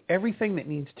everything that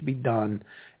needs to be done,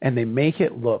 and they make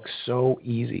it look so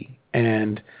easy.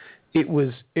 And it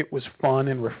was fun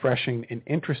and refreshing and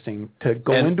interesting to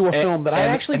go into a film that I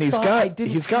actually thought I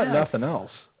didn't He's got nothing else.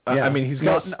 Yeah. I mean, he's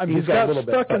got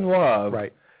Stuck in Love,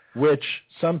 right, which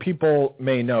some people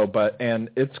may know, that's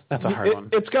a hard one.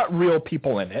 It's got real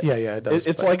people in it. Yeah, it does.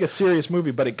 It's like a serious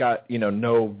movie, but it got, you know,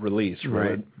 no release,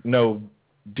 right? No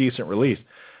decent release.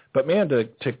 But man, to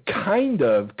kind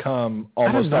of come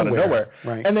almost out of nowhere,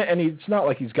 right? And it's not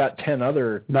like he's got 10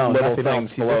 other little things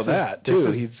below that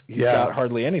too. He's got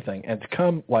hardly anything, and to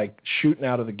come like shooting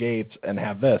out of the gates and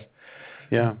have this,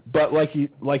 But like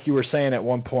you were saying at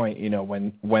one point, you know,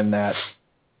 when that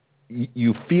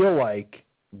you feel like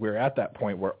we're at that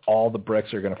point where all the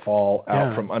bricks are going to fall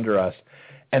out from under us.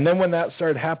 And then when that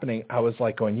started happening, I was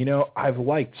like going, you know, I've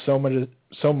liked so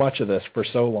much of this for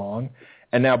so long.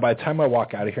 And now by the time I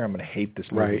walk out of here, I'm going to hate this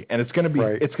movie. Right. And it's going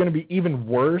to be even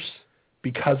worse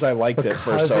because I liked it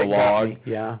for so long.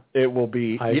 Yeah. It will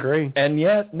be. I agree. And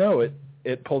yet, no,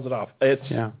 it pulls it off. This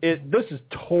is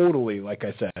totally, like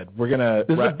I said, this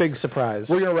is a big surprise.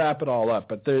 We're going to wrap it all up,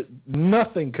 but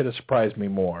nothing could have surprised me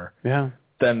more. Yeah.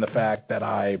 Than the fact that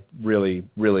I really,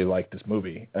 really like this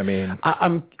movie. I mean,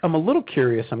 I'm a little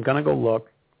curious. I'm going to go look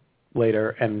later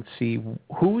and see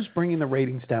who's bringing the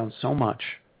ratings down so much,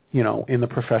 you know, in the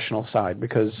professional side,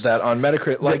 because that on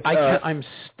Metacritic,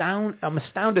 I'm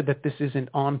astounded that this isn't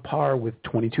on par with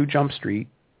 22 Jump Street.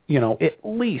 You know, at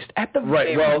least at the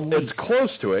very least. It's close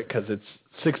to it because it's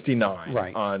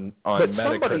 69 on but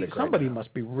Metacritic. Somebody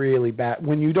must be really bad.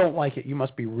 When you don't like it, you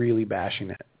must be really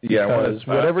bashing it. Yeah, because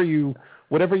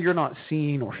whatever you're not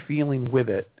seeing or feeling with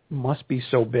it must be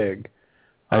so big.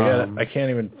 I can't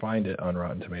even find it on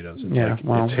Rotten Tomatoes.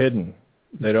 It's hidden.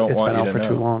 They don't want you to know. It's been out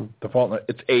for too long. Default,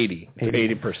 it's 80.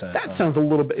 It's 80%. That sounds a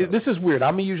little bit... This is weird.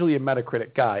 I'm usually a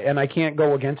Metacritic guy, and I can't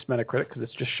go against Metacritic because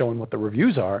it's just showing what the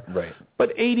reviews are. Right.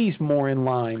 But 80's more in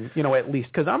line, at least,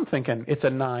 because I'm thinking it's a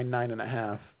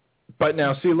 9.5. But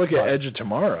now, see, look at Edge of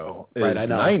Tomorrow is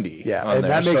 90 on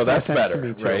there, so that's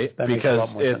better, right? Because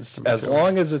it's as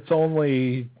long as it's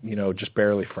only, just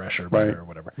barely fresh or better or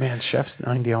whatever. Man, Chef's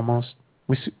 90 almost.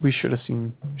 We should have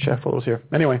seen Chef while it was here.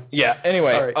 Anyway. Yeah,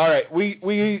 anyway. All right.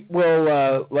 We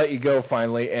will let you go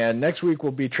finally, and next week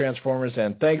will be Transformers,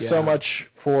 and thanks so much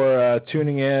for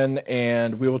tuning in,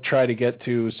 and we will try to get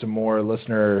to some more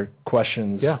listener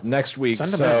questions next week.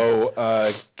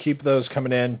 So keep those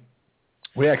coming in.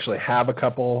 We actually have a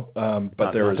couple,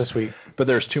 but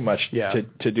there's too much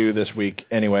to do this week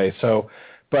anyway. So,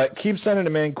 but keep sending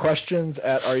them in, questions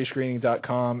at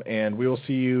rescreening.com, and we will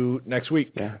see you next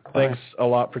week. Yeah, thanks a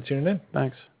lot for tuning in.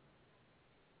 Thanks.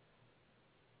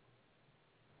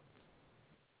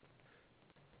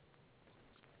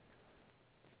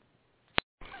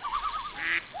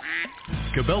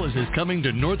 Cabela's is coming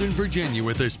to Northern Virginia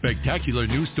with a spectacular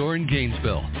new store in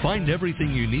Gainesville. Find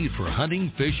everything you need for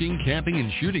hunting, fishing, camping, and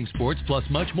shooting sports, plus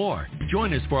much more.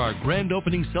 Join us for our grand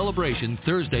opening celebration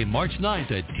Thursday, March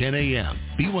 9th at 10 a.m.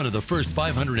 Be one of the first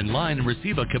 500 in line and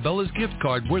receive a Cabela's gift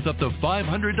card worth up to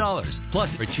 $500, plus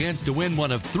a chance to win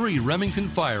one of 3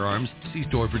 Remington firearms. See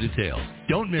store for details.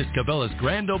 Don't miss Cabela's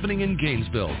grand opening in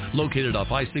Gainesville, located off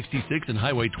I-66 and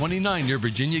Highway 29 near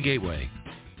Virginia Gateway.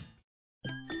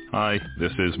 Hi,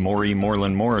 this is Maury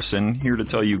Moreland Morrison, here to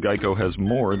tell you Geico has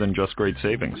more than just great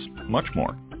savings. Much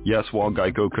more. Yes, while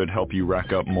Geico could help you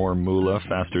rack up more moolah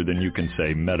faster than you can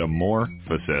say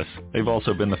metamorphosis, they've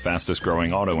also been the fastest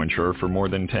growing auto insurer for more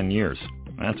than 10 years.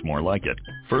 That's more like it.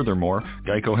 Furthermore,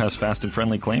 Geico has fast and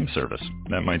friendly claim service.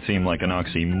 That might seem like an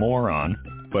oxymoron,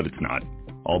 but it's not.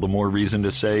 All the more reason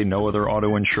to say no other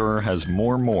auto insurer has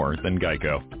more than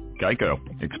Geico. Geico.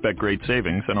 Expect great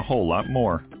savings and a whole lot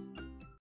more.